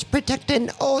Sharon's protecting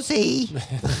Ozzy.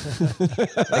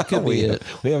 That could be it.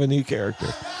 We have a new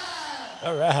character.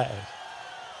 All right.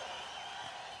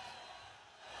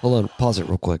 Hold on, pause it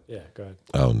real quick. Yeah, go ahead.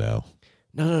 Oh, no.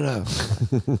 No.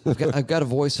 I've got a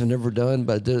voice I've never done,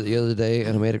 but I did it the other day,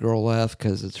 and I made a girl laugh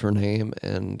because it's her name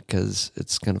and because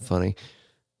it's kind of funny.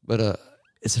 But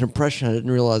it's an impression I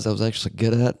didn't realize I was actually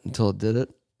good at until I did it.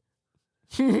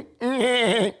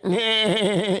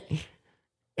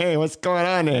 Hey, what's going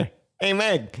on there? Hey,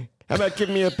 Meg, how about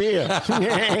giving me a beer? That's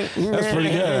pretty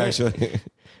good, actually.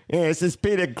 Yeah, this is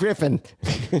Peter Griffin.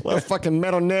 What a fucking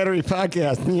metal nerdery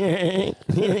podcast.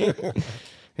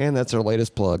 And that's our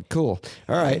latest plug. Cool.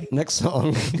 All right, next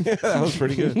song. That was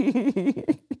pretty good.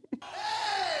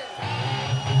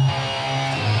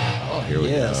 Oh, here we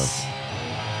Yes.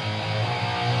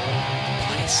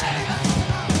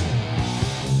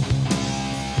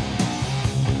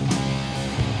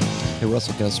 Hey,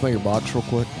 Russell, can I smell your box real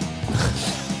quick?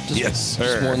 Yes,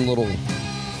 sir. Just one little.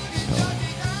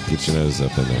 Get your nose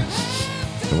up in there.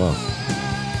 Come on.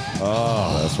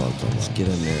 Oh, that's what I'm talking Let's about. get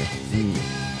in there.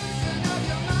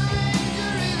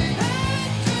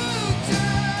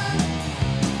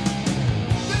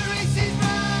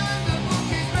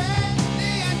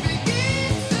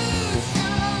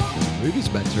 Ruby's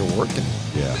back there working.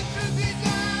 Yeah.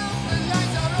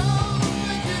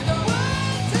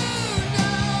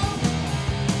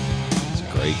 It's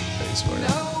a great bass player.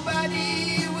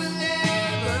 Nobody will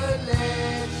ever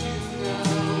let you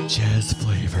know. Jazz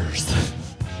flavors.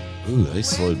 Ooh, they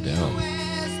slowed down.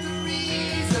 Ask the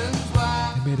reasons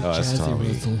why. Made a Oh, that's jazzy Tommy.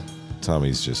 whistle.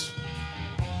 Tommy's just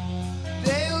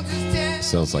They'll just tell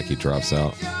sounds like he drops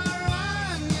out. you're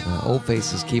on your Old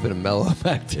face is keeping him mellow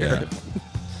back there. Yeah.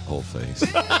 Whole face.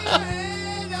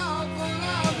 head off full of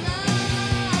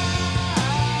lies.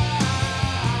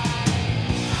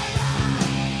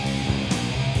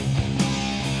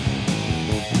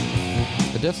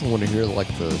 I definitely want to hear like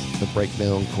the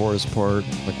breakdown chorus part,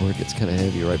 like where it gets kind of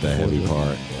heavy right The before heavy the-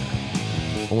 part.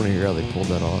 I want to hear how they pulled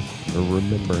that off, or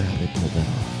remember how they pulled that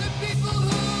off. The people who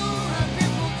have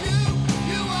people too,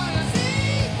 you wanna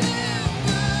see them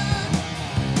good.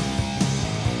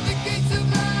 The gates of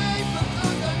life are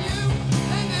closed on you,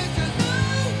 and there's just no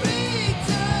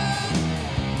return.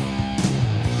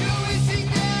 You're wishing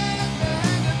that the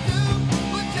hand of doom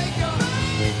would take your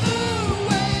life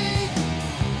away,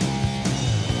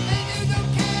 and you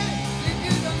don't care if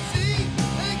you don't see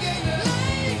again the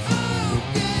light of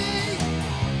day.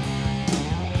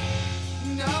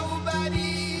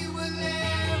 Nobody will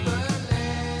ever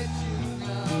let you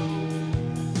know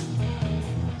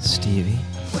Stevie.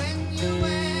 when you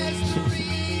ask the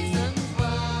reasons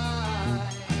why.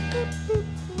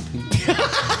 They'll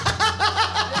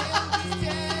just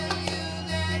tell you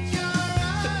that you're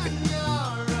on your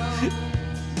own.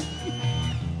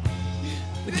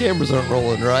 The cameras aren't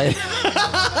rolling, right?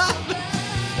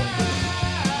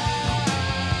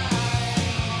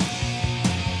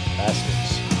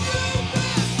 Bastards.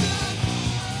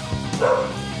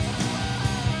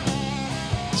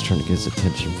 He's trying to get his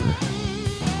attention for.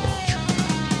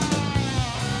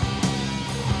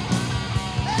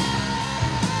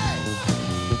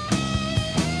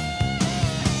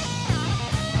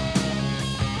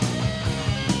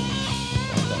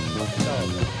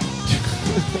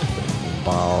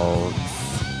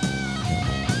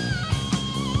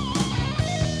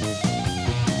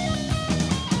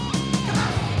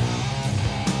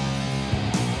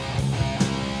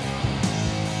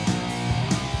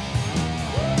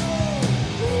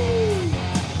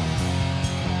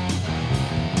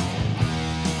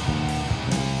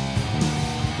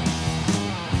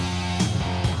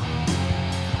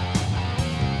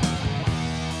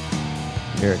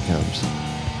 Here it comes.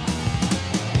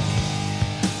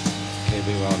 Can't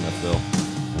be wrong enough, Bill.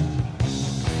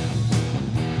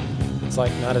 It's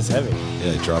like not as heavy.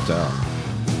 Yeah, he dropped out.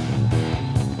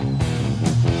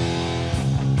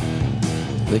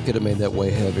 They could have made that way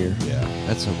heavier. Yeah.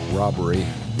 That's a robbery.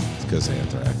 It's because of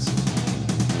Anthrax.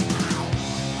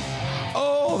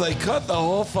 Oh, they cut the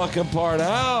whole fucking part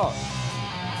out.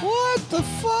 What the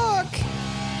fuck?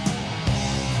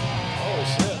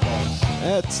 Oh shit!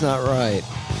 That's not right.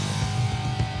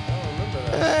 I don't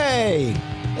remember that. Hey!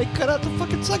 They cut out the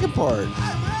fucking second part.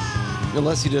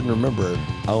 Unless you didn't remember it.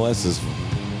 Unless his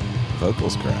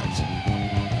vocals cracked.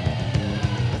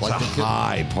 That's Like a they could-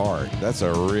 high part. That's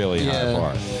a really Yeah. high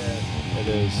part. Yeah, it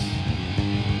is.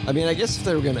 I mean, I guess if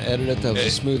they were going to edit it, that was a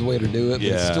smooth way to do it. But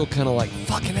it's Yeah. still kind of like,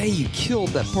 fucking hey, you killed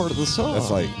that part of the song. That's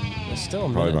like It's still a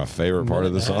probably minute, my favorite part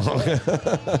of the minute and a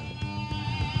half. song.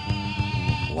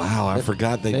 Wow, I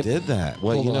forgot they they- did that.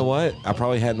 Well, hold you know on. what? I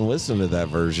probably hadn't listened to that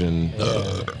version.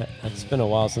 Yeah. It's been a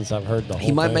while since I've heard the whole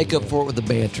He might thing, make up but- for it with the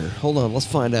banter. Hold on, let's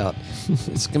find out.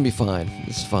 It's going to be fine.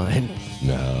 It's fine.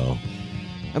 No.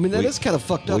 I mean, that We- is kind of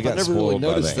fucked up. We I got never really spoiled by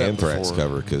noticed the that Anthrax before.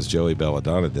 cover because Joey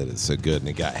Belladonna did it so good and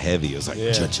it got heavy. It was like,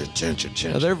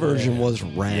 Yeah. Now, their version was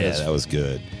rad. yeah, as that was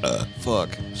good. fuck.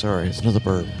 Sorry, it's another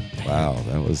burp. Wow,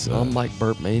 that was. I'm like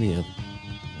Burp Mania.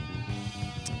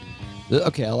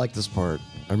 Okay, I like this part.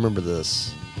 I remember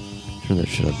this. Turn that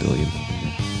shit up, Billion.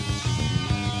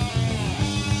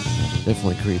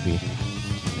 Definitely creepy.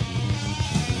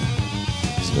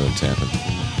 just doing tapping.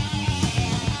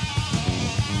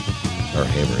 Or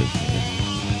hammering.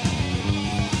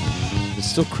 It's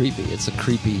still creepy. It's a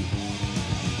creepy.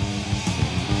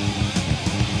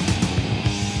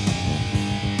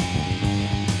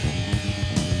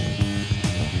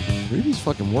 Ruby's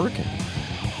fucking working.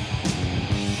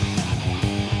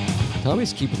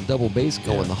 Tommy's keeping double bass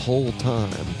going the whole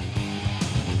time.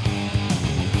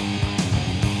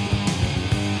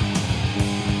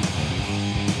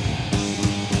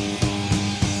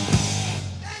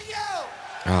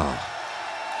 Oh.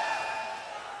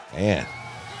 Man.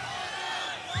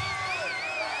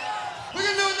 We're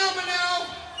gonna do a number now,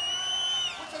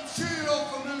 which I'm sure you're all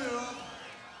familiar with.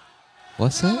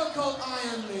 What's A that? number called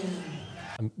Iron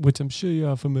Man. Which I'm sure you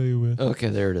are familiar with. Okay,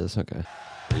 there it is. Okay.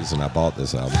 Reason I bought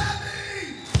this album.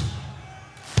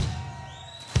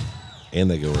 And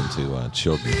they go into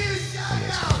children on this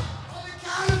one. On the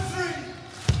count of 3.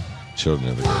 Children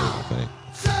of the Grave, I think.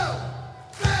 2,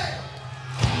 3.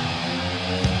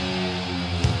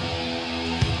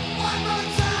 One more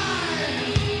time.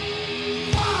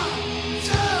 1,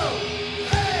 2,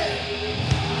 3.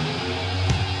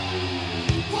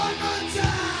 One more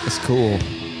time. That's cool. 1,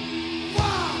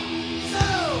 2,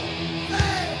 3.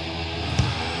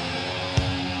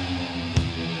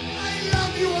 I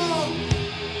love you all.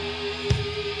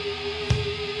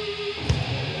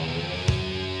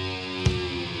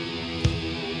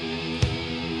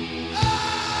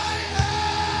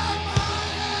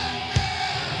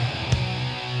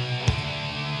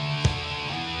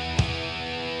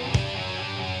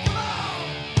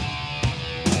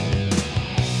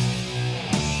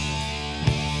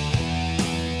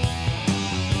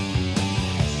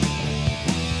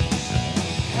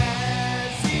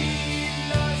 Has he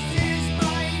lost his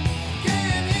mind?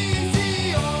 Can he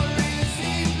see or is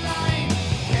he blind?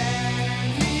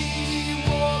 Can he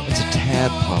walk It's a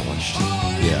tad polished.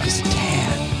 Yeah. Just a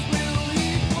tad.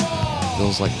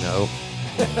 Feels like no.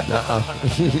 Nuh-uh.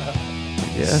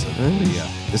 Yeah.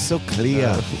 Yeah. It's so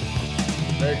clear.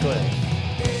 Very clear.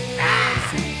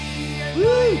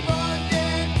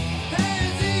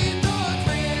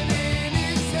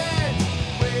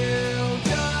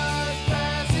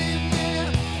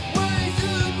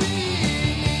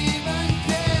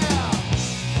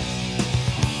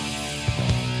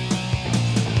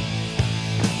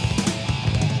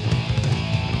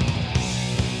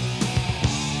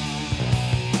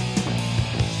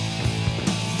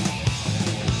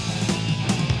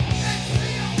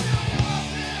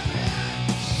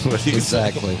 What do you say?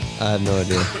 Exactly. I have no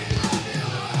idea.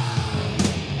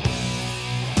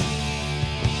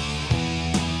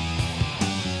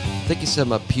 I think he said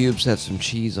my pubes have some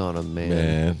cheese on them, man.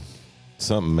 Man.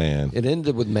 Something, man. It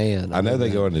ended with man. I know they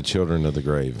that. go into Children of the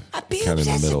Grave. Kind of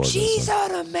in the middle of this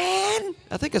one. on 'em, man.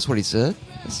 I think that's what he said.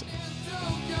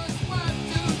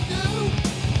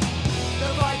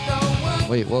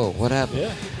 Wait, whoa, what happened?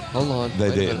 Yeah. Hold on.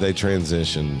 Wait a minute. They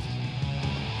transition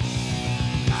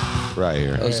right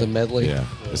here. Oh, it's a medley? Yeah,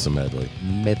 it's a medley.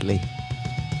 Medley.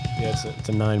 Yeah, it's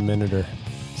a 9-minuter.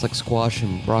 It's like squash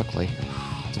and broccoli.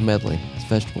 It's a medley. It's a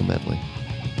vegetable medley.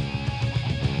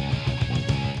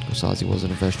 Of course, Ozzy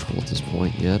wasn't a vegetable at this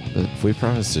point yet, but If we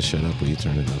promise to shut up, will you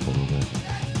turn it up a little bit?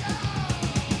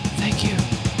 thank you.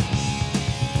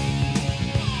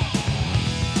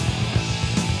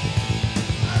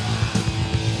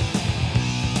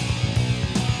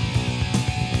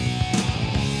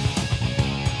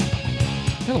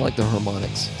 Kind of like the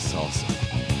harmonics. It's awesome.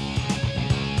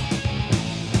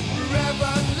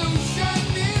 Revolution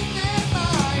in their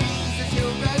minds. The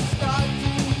children start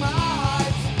to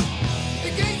march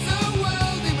against the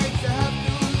world in which they have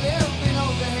to live in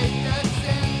all the hate that's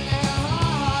in their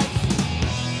hearts.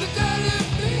 The dirty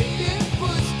being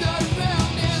pushed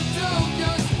around and told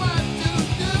just what to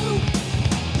do.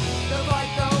 To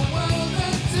fight the world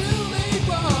until they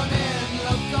burn and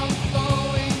love comes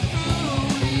flowing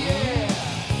through the air.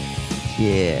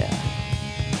 Yeah.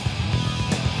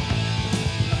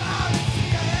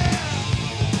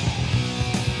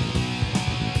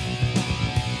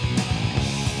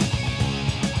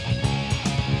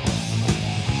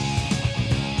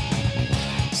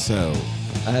 So,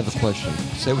 I have a question.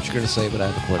 Say what you're going to say, but I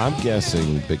have a question. I'm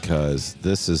guessing because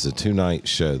this is a 2-night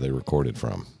show they recorded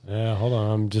from. Yeah, hold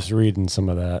on. I'm just reading some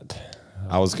of that.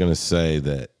 I was going to say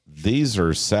that these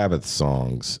are Sabbath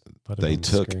songs Put 'em they on the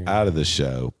took screen. out of the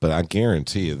show, but I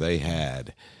guarantee you they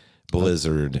had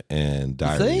Blizzard and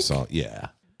Diary think? song. Yeah.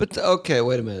 But okay,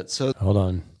 wait a minute. So Hold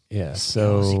on. Yeah,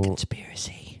 so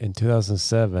Conspiracy. in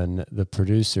 2007, the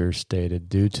producer stated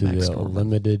due to Max the Gorman.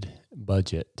 limited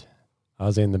budget,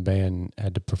 Ozzy and the band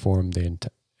had to perform an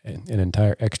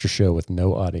entire extra show with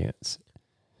no audience.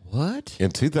 what? In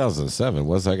 2007,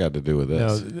 what's that got to do with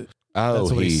No, this?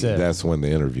 That's what he said. That's when the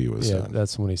interview was yeah, done.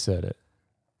 that's when he said it.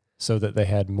 So that they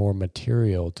had more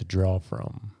material to draw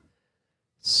from.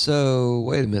 So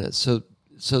wait a minute. So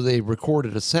they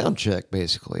recorded a sound check.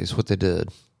 Basically, is what they did.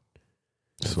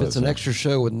 That's If what it's it an said. extra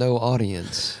show with no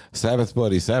audience. Sabbath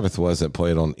Bloody Sabbath wasn't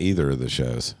played on either of the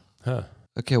shows. Huh.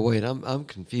 Okay, wait. I'm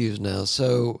confused now.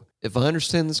 So if I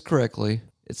understand this correctly,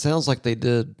 it sounds like they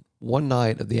did one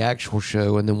night of the actual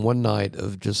show and then one night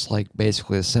of just like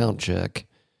basically a sound check.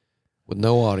 with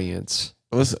no audience.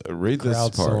 Listen, read this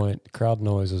part. Crowd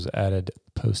noise was added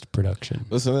post-production.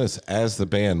 Listen to this. As the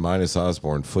band minus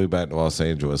Osborne flew back to Los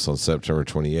Angeles on September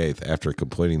 28th after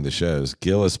completing the shows,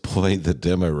 Gillis played the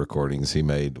demo recordings he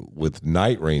made with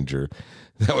Night Ranger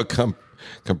that would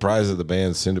comprise of the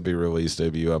band's soon-to-be-released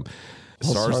debut album.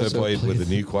 Sarzo played with the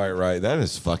New Quiet Riot. That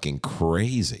is fucking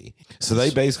crazy. So they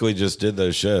basically just did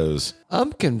those shows.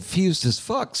 I'm confused as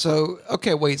fuck. So,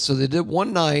 okay, wait. So they did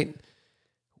one night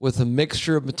with a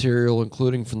mixture of material,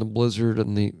 including from the Blizzard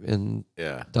and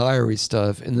Diary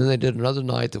stuff, and then they did another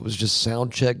night that was just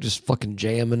sound check, just fucking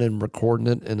jamming and recording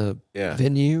it in a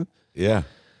venue. Yeah,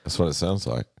 that's what it sounds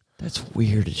like. That's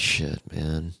weird as shit,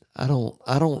 man. I don't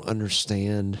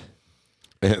understand.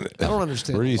 And I don't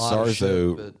understand. Rudy a lot of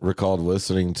Sarzo shit, but recalled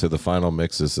listening to the final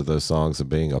mixes of those songs and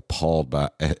being appalled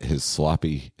by his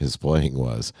sloppy his playing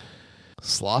was.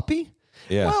 Sloppy?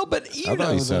 Yeah. Well, but you I thought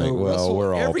know, he sang, though, well, Russell,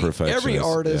 we're all every perfectionists.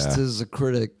 artist Yeah. is a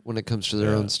critic when it comes to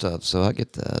their own stuff, so I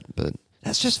get that. But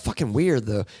that's just fucking weird,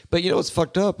 though. But you know what's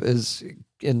fucked up is,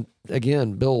 and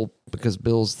again, Bill, because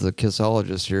Bill's the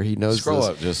kissologist here, he knows Scroll this.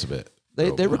 up just a bit.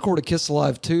 They recorded Kiss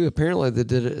Alive too. Apparently, they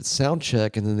did it at sound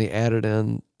check, and then they added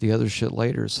in the other shit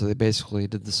later. So they basically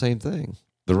did the same thing.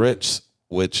 The Ritz,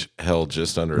 which held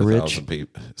just under 1,000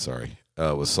 people,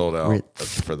 was sold out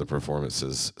for the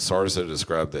performances. Sarzo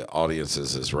described the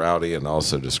audiences as rowdy and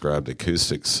also described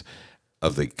acoustics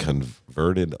of the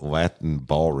converted Latin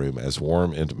ballroom as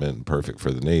warm, intimate, and perfect for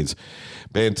the needs.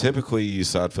 Band typically use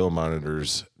side field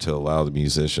monitors to allow the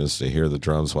musicians to hear the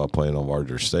drums while playing on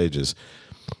larger stages.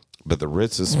 But the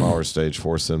Ritz's smaller stage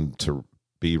forced them to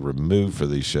be removed for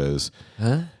these shows.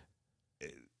 Huh?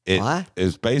 Why?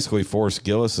 It's basically forced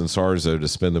Gillis and Sarzo to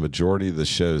spend the majority of the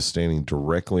shows standing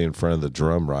directly in front of the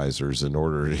drum risers in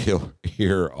order to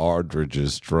hear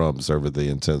Aldridge's drums over the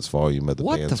intense volume of the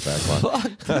What band's the backline.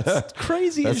 fuck? That's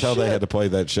crazy. That's as how shit. they had to play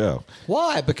that show.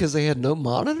 Why? Because they had no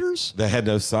monitors. They had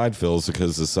no side fills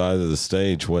because the side of the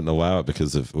stage wouldn't allow it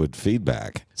because it would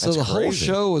feedback. So That's the whole crazy.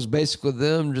 show was basically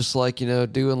them just like,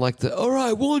 doing like the, all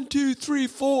right, 1, 2, 3,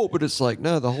 4. But it's like,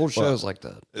 no, the whole show is like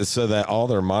that. So that all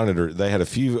their monitors, they had a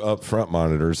few up front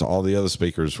monitors. All the other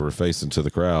speakers were facing to the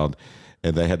crowd,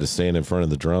 and they had to stand in front of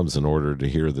the drums in order to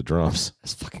hear the drums.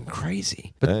 That's fucking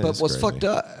crazy. That But is what's crazy. fucked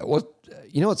up,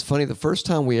 what's funny, the first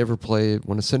time we ever played,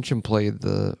 when Ascension played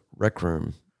the Rec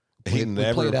Room, He we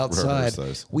never played outside. rehearsed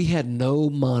those. We had no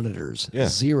monitors. Yeah.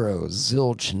 0,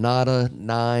 zilch, nada,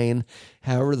 9,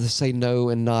 however they say no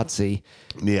in Nazi,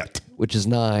 Yeah. which is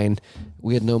 9.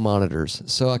 We had no monitors.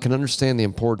 So I can understand the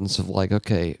importance of like,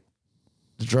 okay,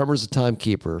 the drummer's a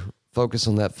timekeeper. Focus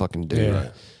on that fucking dude. Yeah.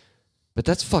 But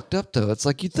that's fucked up though. It's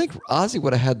like you'd think Ozzy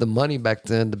would have had the money back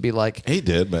then to be like, He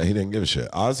did, but he didn't give a shit.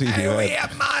 Ozzy, we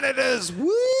have monitors.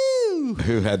 Woo!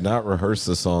 who had not rehearsed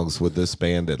the songs with this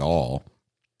band at all,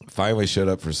 finally showed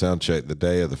up for sound check the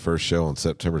day of the first show on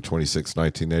September 26,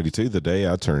 1982, the day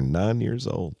I turned 9 years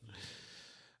old,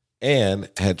 and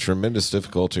had tremendous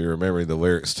difficulty remembering the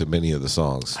lyrics to many of the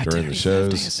songs. During the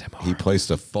shows, he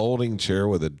placed a folding chair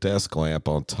with a desk lamp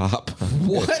on top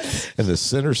What? in the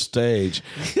center stage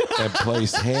and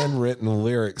placed handwritten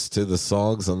lyrics to the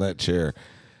songs on that chair.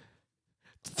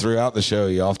 Throughout the show,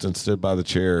 he often stood by the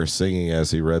chair singing as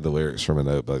he read the lyrics from a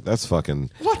notebook. That's fucking...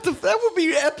 What the? That would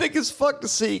be epic as fuck to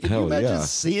see. Can Hell you imagine yeah.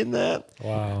 seeing that?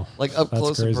 Wow. Like up That's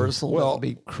close and crazy. personal. Well, that would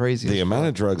be crazy. The as amount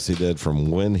of drugs he did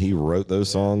from when he wrote those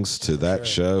songs to that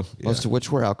show. fuck. Most of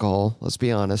which were alcohol. Let's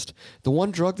be honest. The one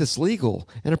drug that's legal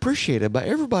and appreciated by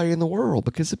everybody in the world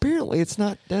because apparently it's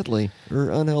not deadly or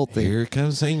unhealthy. Here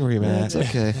comes Angry Matt. That's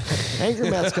okay. Angry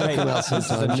Matt's gonna come out This is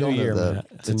sometime. a You'll new know year, that. Matt.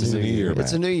 It's a new year,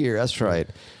 It's a new year. That's right.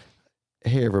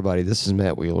 Hey everybody, this is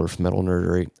Matt Wheeler from Metal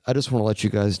Nerdery. I just want to let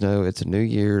you guys know it's a new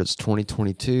year. It's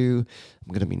 2022. I'm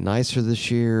going to be nicer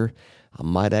this year. I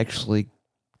might actually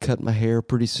cut my hair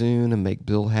pretty soon and make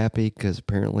Bill happy because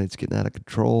apparently it's getting out of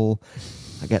control.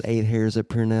 I got 8 hairs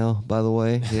up here now, by the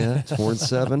way. Yeah, it's 4 and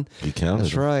 7. You counted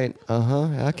That's them. right.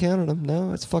 I counted them.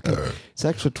 No, it's it's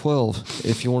actually 12.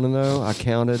 If you want to know, I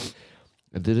counted.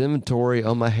 I did inventory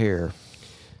on my hair.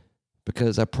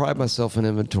 Because I pride myself in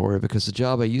inventory because the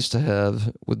job I used to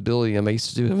have with Billiam, I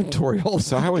used to do inventory all the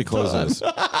So how are we closing this?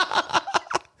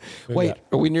 Wait,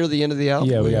 are we near the end of the album?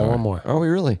 Yeah, we got one more. Are we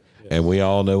really? And we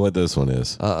all know what this one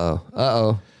is.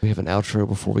 Uh-oh. We have an outro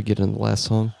before we get into the last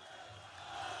song.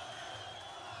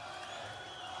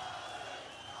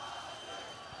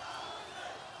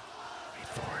 Wait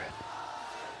for it.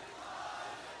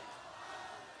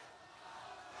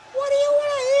 What do you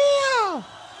want to hear?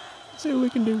 See what we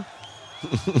can do.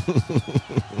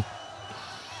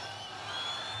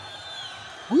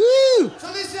 Woo!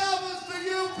 So this album's for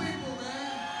you people,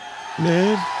 man.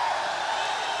 Man.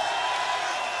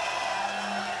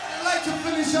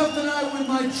 finish up the night with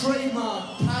my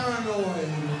trademark, Paranoid.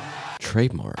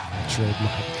 Trademark.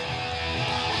 Trademark.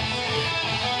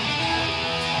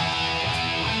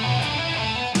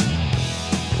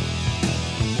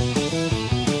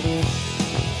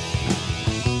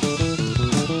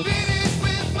 Finish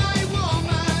with my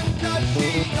woman, 'cause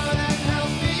she couldn't help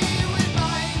me with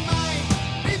my mind.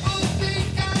 People think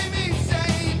I'm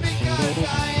insane because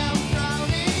I am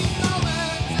drowning all the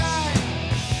time.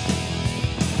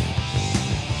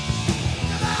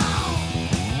 Hello,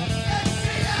 it's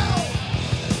you.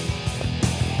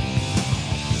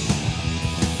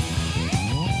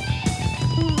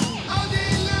 All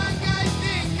day long I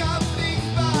think of things,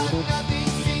 but nothing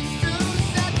seems to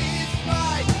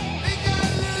satisfy. Think I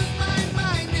lose my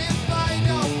mind if I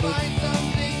don't find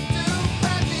something to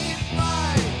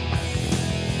pacify.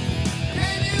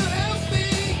 Can you help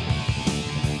me?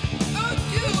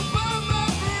 Occupy my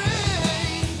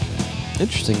brain.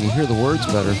 Interesting. You hear the words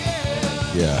better.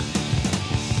 Yeah.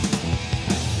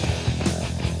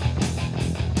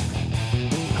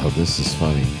 Oh, this is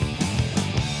funny.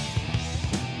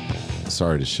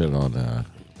 Sorry to shit on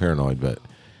Paranoid, but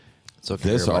It's okay.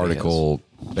 this everybody article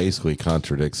basically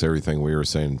contradicts everything we were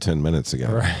saying 10 minutes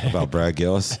ago about Brad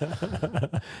Gillis.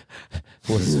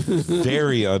 Was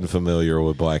very unfamiliar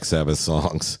with Black Sabbath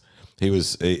songs.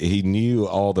 He knew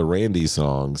all the Randy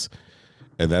songs,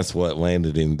 and that's what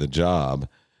landed him the job.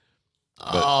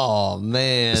 Oh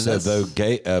man. Said though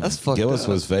that's fucked Gillis up.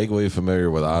 was vaguely familiar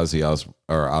with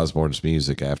Osbourne's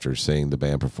music after seeing the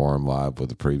band perform live with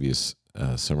the previous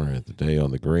summer at the Day on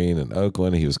the Green in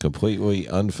Oakland. He was completely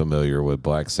unfamiliar with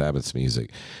Black Sabbath's music.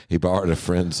 He borrowed a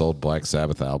friend's old Black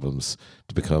Sabbath albums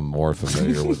to become more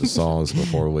familiar with the songs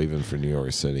before leaving for New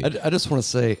York City. I just want to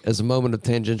say, as a moment of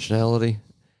tangentiality,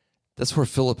 that's where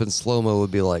Philip in slow mo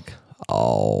would be like,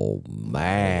 "Oh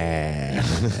man."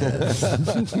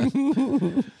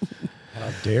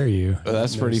 How dare you?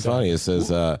 That's pretty funny. It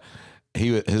says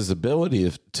his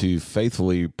ability to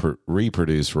faithfully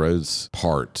reproduce Rhodes'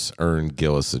 parts earned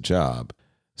Gillis a job.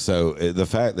 So the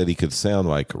fact that he could sound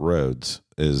like Rhodes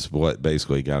is what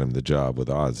basically got him the job with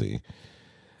Ozzy.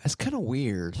 That's kind of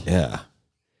weird. Yeah.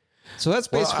 So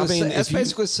that's Well, basically I mean, that's if you-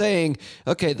 basically saying,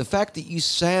 okay, the fact that you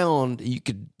sound, you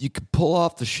could pull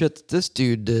off the shit that this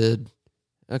dude did.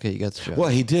 Okay, you got the job. Well,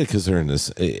 he did because they're in this.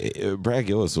 Brad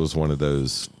Gillis was one of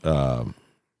those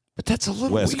But that's a little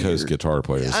West weird. Coast guitar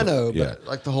players. I know, Yeah. but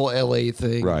like the whole LA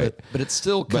thing, Right. But it's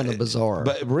still kind of bizarre.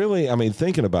 But really, I mean,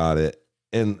 thinking about it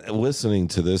and listening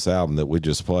to this album that we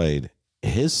just played,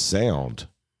 his sound,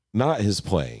 not his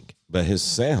playing, but his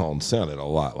sound sounded a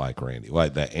lot like Randy,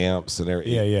 like the amps and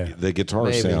everything. Yeah. The guitar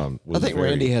Maybe. sound I was think very-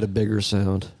 Randy had a bigger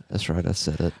sound. That's right, I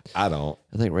said it. I don't.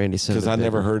 I think Randy said Because I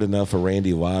never heard enough of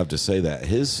Randy live to say that.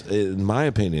 His, in my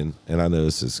opinion, and I know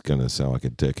this is going to sound like a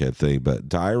dickhead thing, but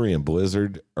Diary and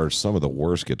Blizzard are some of the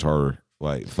worst guitar,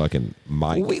 like fucking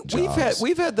mic jobs.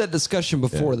 We've had that discussion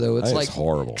before, Yeah, though. It's that like is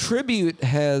horrible. Tribute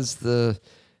has the.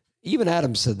 Even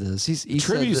Adam said this. He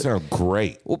Tribute said that, sound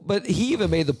great. well, but he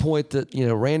even made the point that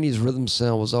Randy's rhythm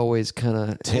sound was always kind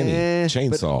of Tinny,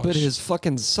 chainsaw-ish. but his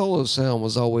fucking solo sound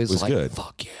was always Was like good.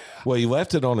 fuck yeah. Well, he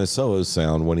left it on his solo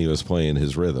sound when he was playing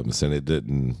his rhythms, and it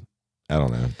didn't. I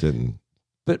don't know. Didn't.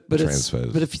 But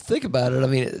Transpose. but if you think about it, I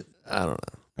mean, I don't know.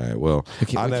 All right. Well,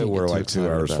 can't- I we know can't we're get too like 2 excited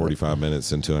hours about it. 45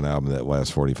 minutes into an album that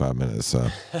lasts 45 minutes. So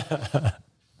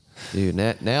Dude,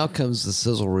 now comes the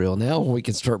sizzle reel. Now we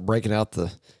can start breaking out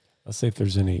the Let's see if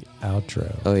there's any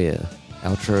outro. oh yeah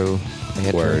outro.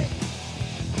 Antro. Word.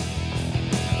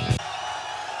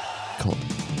 Called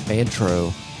Antro.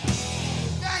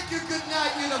 Thank you, good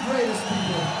night, you're the greatest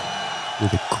people. We're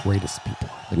the greatest people.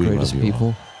 The We greatest love you all.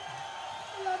 people.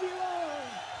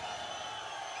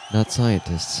 Not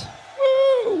scientists.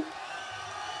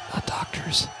 Not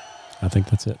doctors. I think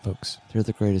that's it, folks. They're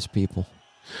the greatest people.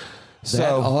 That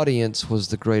So- audience was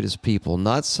the greatest people.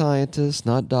 Not scientists,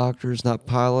 not doctors, not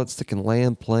pilots that can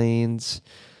land planes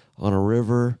on a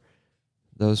river.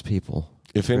 Those people.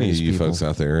 if any of Greatest you people. folks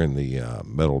out there in the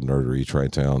metal nerdery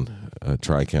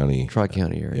Tri-County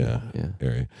Tri-County area. yeah,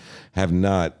 area have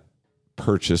not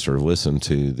purchased or listened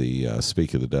to the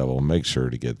Speak of the Devil, make sure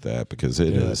to get that because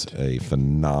it Do is a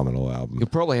phenomenal album. You'll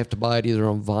probably have to buy it either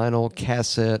on vinyl,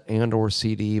 cassette, and or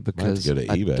CD because go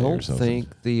to I eBay or don't something.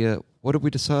 think the what did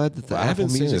we decide that the I haven't Apple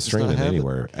seen Music it does not streaming have it?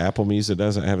 anywhere. Apple Music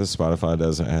doesn't have it. Spotify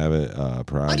doesn't have it.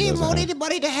 Prime I didn't doesn't want have it.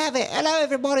 anybody to have it. Hello,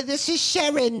 everybody. This is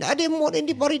Sharon. I didn't want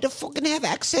anybody to fucking have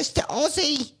access to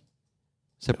Ozzy. Is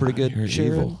that pretty good, You're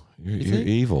Sharon? evil. You're You think?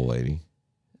 evil, lady.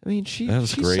 I mean, she That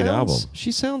was a she great sounds- album.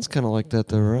 She sounds kind of like that,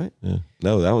 though, right? Yeah.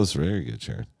 No, that was very good,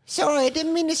 Sharon. Sorry, I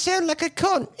didn't mean to sound like a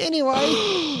cunt.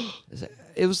 Anyway,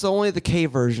 it was only the K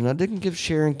version. I didn't give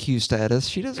Sharon Q status.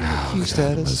 She doesn't get Q Most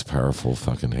status. powerful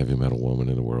fucking heavy metal woman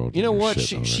in the world. You know You're what?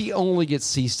 shitting on her. She only gets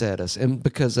C status, and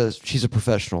because she's a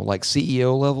professional, like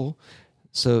CEO level.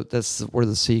 So that's where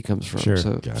the C comes from. Sure.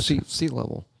 So Gotcha. C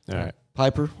level. All right.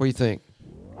 Piper, what do you think?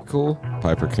 Cool.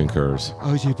 Piper concurs.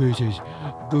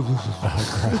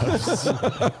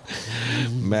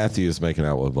 Matthew is making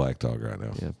out with Black Dog right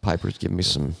now. Yeah, Piper's giving me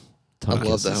some. I tongue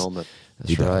love the kisses. helmet. That's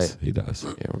He right. does. He does.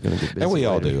 Yeah, we're gonna get busy. And we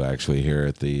all later. do actually here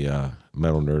at the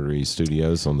Metal Nerdery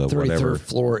Studios on the 33rd whatever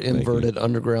floor, Thank you. inverted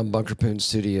underground Bunker Poon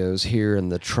Studios here in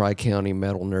the Tri County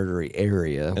Metal Nerdery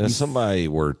area. And if somebody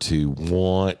were to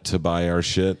want to buy our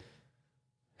shit,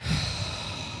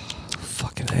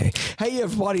 Fucking hey. Hey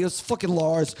everybody, it's fucking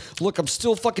Lars. Look, I'm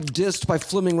still fucking dissed by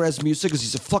Fleming Rasmussen because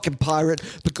he's a fucking pirate.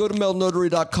 But go to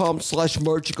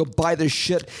metalnerdery.com/merch and go buy this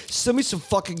shit. Send me some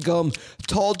fucking gum.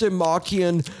 Tall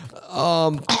Demarkian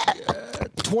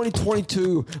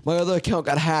 2022. My other account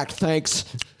got hacked. Thanks.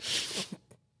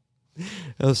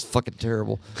 That was fucking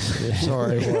terrible.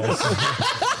 Sorry.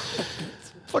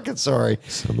 Fucking sorry.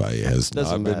 somebody has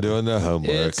Doesn't not been matter. doing the homework.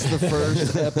 It's the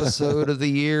first episode of the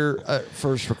year,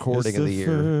 first recording of the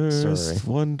year. Sorry. You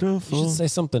Wonderful. should say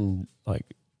something like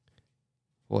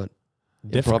What?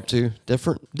 different. Impromptu?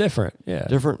 Different? Different. Yeah.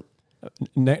 Different?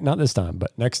 Not this time,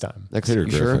 but next time. Next Peter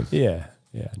you sure? Griffin. Yeah.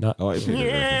 Yeah. Not. I like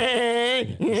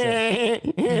Peter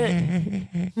Griffin.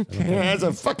 That's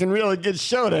a fucking really good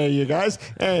show there, you guys.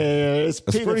 Hey, it's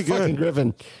That's pretty good.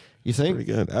 Griffin. You think?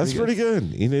 Pretty good. That's pretty good.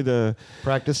 You need to.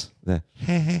 Practice? No,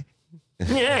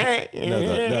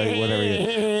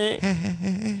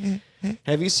 whatever.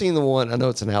 Have you seen the one? I know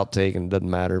it's an outtake and it doesn't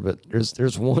matter, but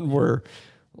there's one where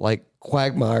like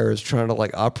Quagmire is trying to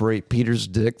like operate Peter's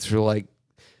dick through like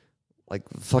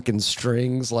fucking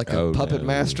strings, like a Oh, puppet no.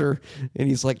 master, and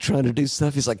he's like trying to do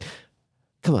stuff. He's like,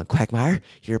 "Come on, Quagmire,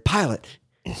 you're a pilot.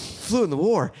 Flew in the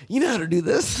war. You know how to do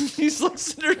this." He's like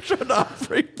sitting there trying to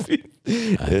operate Peter.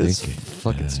 It's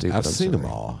fucking stupid. I've I'm seen them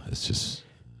sorry. all. It's just.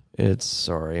 It's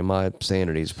sorry. My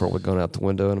sanity's probably gone out the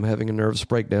window and I'm having a nervous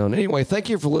breakdown. Anyway, thank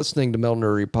you for listening to Metal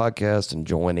Nerdery Podcast and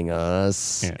joining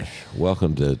us.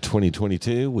 Welcome to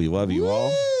 2022. We love you all.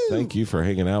 Thank you for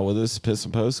hanging out with us, Piss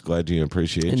and Post. Glad you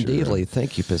appreciate your Indeedly.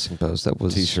 Thank you, Pissing Post. That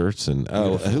was t-shirts and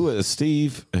who is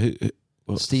Steve?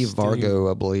 Steve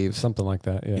Vargo, I believe. Something like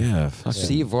that. Yeah. Yeah, fucking-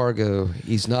 Steve Vargo.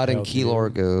 He's not in Key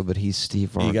Largo, but he's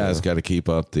Steve Vargo. you guys got to keep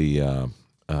up the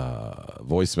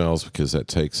voicemails because that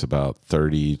takes about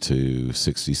 30 to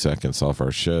 60 seconds off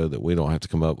our show that we don't have to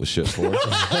come up with shit for.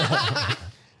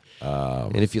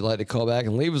 And if you'd like to call back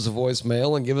and leave us a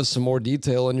voicemail and give us some more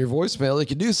detail in your voicemail, you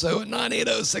can do so at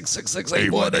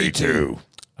 980-666-8182.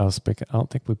 I was speaking. I don't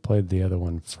think we played the other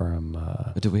one from.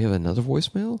 Do we have another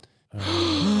voicemail?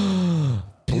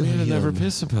 We had another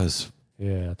Piss and Post.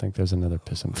 Yeah, I think there's another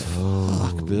piss and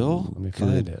Fuck, Bill. Let me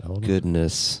find it. Hold on.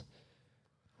 Goodness.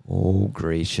 Oh,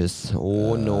 gracious.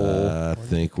 Oh, no. I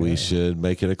think we should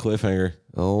make it a cliffhanger.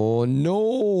 Oh,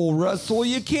 no, Russell,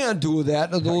 you can't do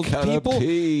that to those gotta people.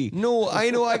 pee. No, I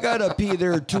know I got to pee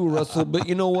there too, Russell, but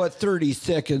you know what? 30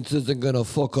 seconds isn't going to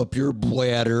fuck up your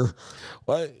bladder.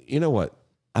 Well, you know what?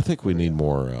 I think we need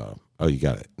more. Oh, you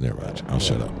got it. Never mind. I'll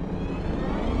shut up.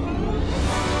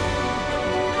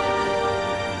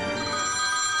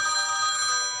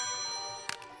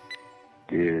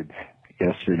 Dude,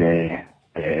 yesterday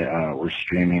they were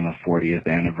streaming the 40th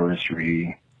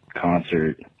anniversary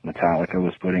concert Metallica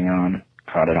was putting on.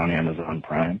 Caught it on Amazon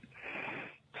Prime.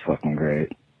 It's fucking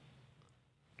great.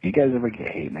 You guys ever get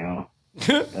hate mail?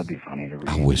 That'd be funny to read.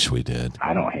 I wish we did.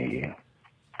 I don't hate you.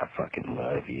 I fucking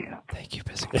love you. Thank you,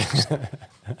 Pissing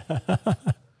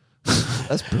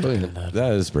That's brilliant.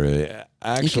 That is brilliant. You can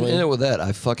Actually, end it with that.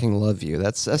 I fucking love you.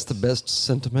 That's the best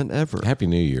sentiment ever. Happy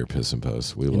New Year, Piss and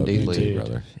Post. We love you Indeedly. too,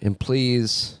 brother. And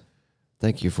please,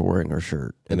 thank you for wearing our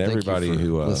shirt. And thank you everybody for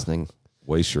who listening.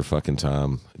 Waste your fucking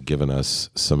time giving us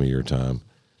some of your time.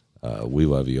 We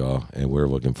love you all, and we're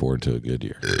looking forward to a good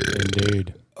year.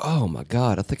 Indeed. Oh my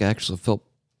God, I think I actually felt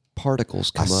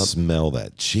particles I come up. smell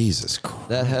that. Jesus Christ.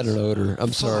 That had an odor.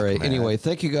 I'm sorry. man. Anyway,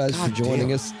 thank you guys for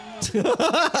joining us.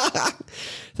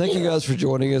 Thank you guys for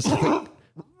joining us. I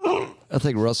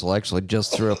think Russell actually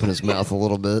just threw up in his mouth a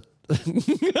little bit.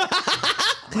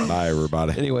 Bye,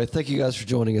 everybody. Anyway, thank you guys for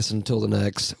joining us. Until the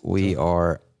next, we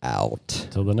are out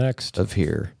Till the next. of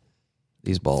here.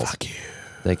 These balls. Fuck you.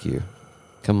 Thank you.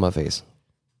 Come in my face.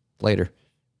 Later.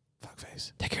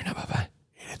 Fuckface. Take care now. Bye bye.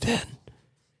 Hit it then.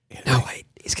 No, wait.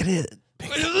 He's going to hit it.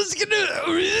 He's going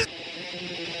to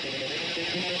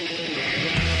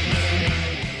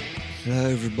Hello,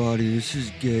 everybody. This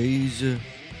is Gazer,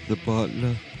 the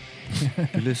butler.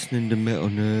 You're listening to Metal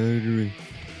Nerdery.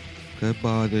 Go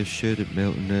buy their shit at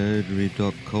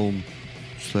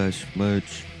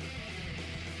meltonnerdery.com/merch.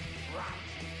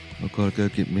 I've got to go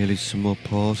get Millie some more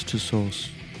pasta sauce.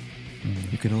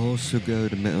 You can also go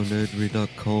to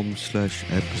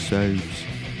metalnerdery.com/episodes,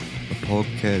 a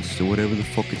podcast, or whatever the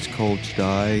fuck it's called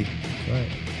today. Right.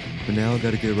 But now I've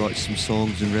got to go write some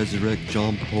songs and resurrect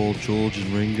John, Paul, George,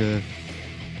 and Ringo.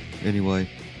 Anyway.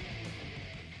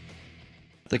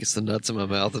 I think it's the nuts in my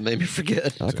mouth that made me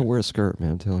forget. I can wear a skirt,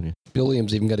 man, I'm telling you.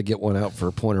 Billiam's even got to get one out for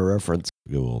a point of reference.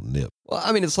 Good little nip. Well,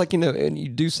 I mean, it's like, and you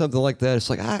do something like that, it's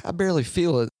like, I barely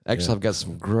feel it. Actually, Yeah. I've got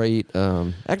some great,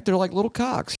 they're like little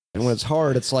cocks. And when it's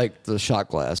hard, it's like the shot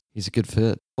glass. He's a good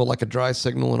fit. Well, like a dry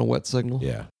signal and a wet signal.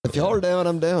 Yeah. If y'all are down,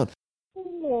 I'm down.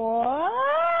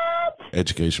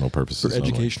 Educational purposes. For only.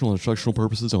 educational and instructional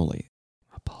purposes only.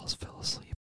 My balls fell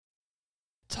asleep.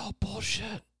 It's all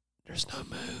bullshit. There's no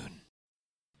moon.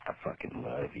 I fucking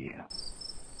love you.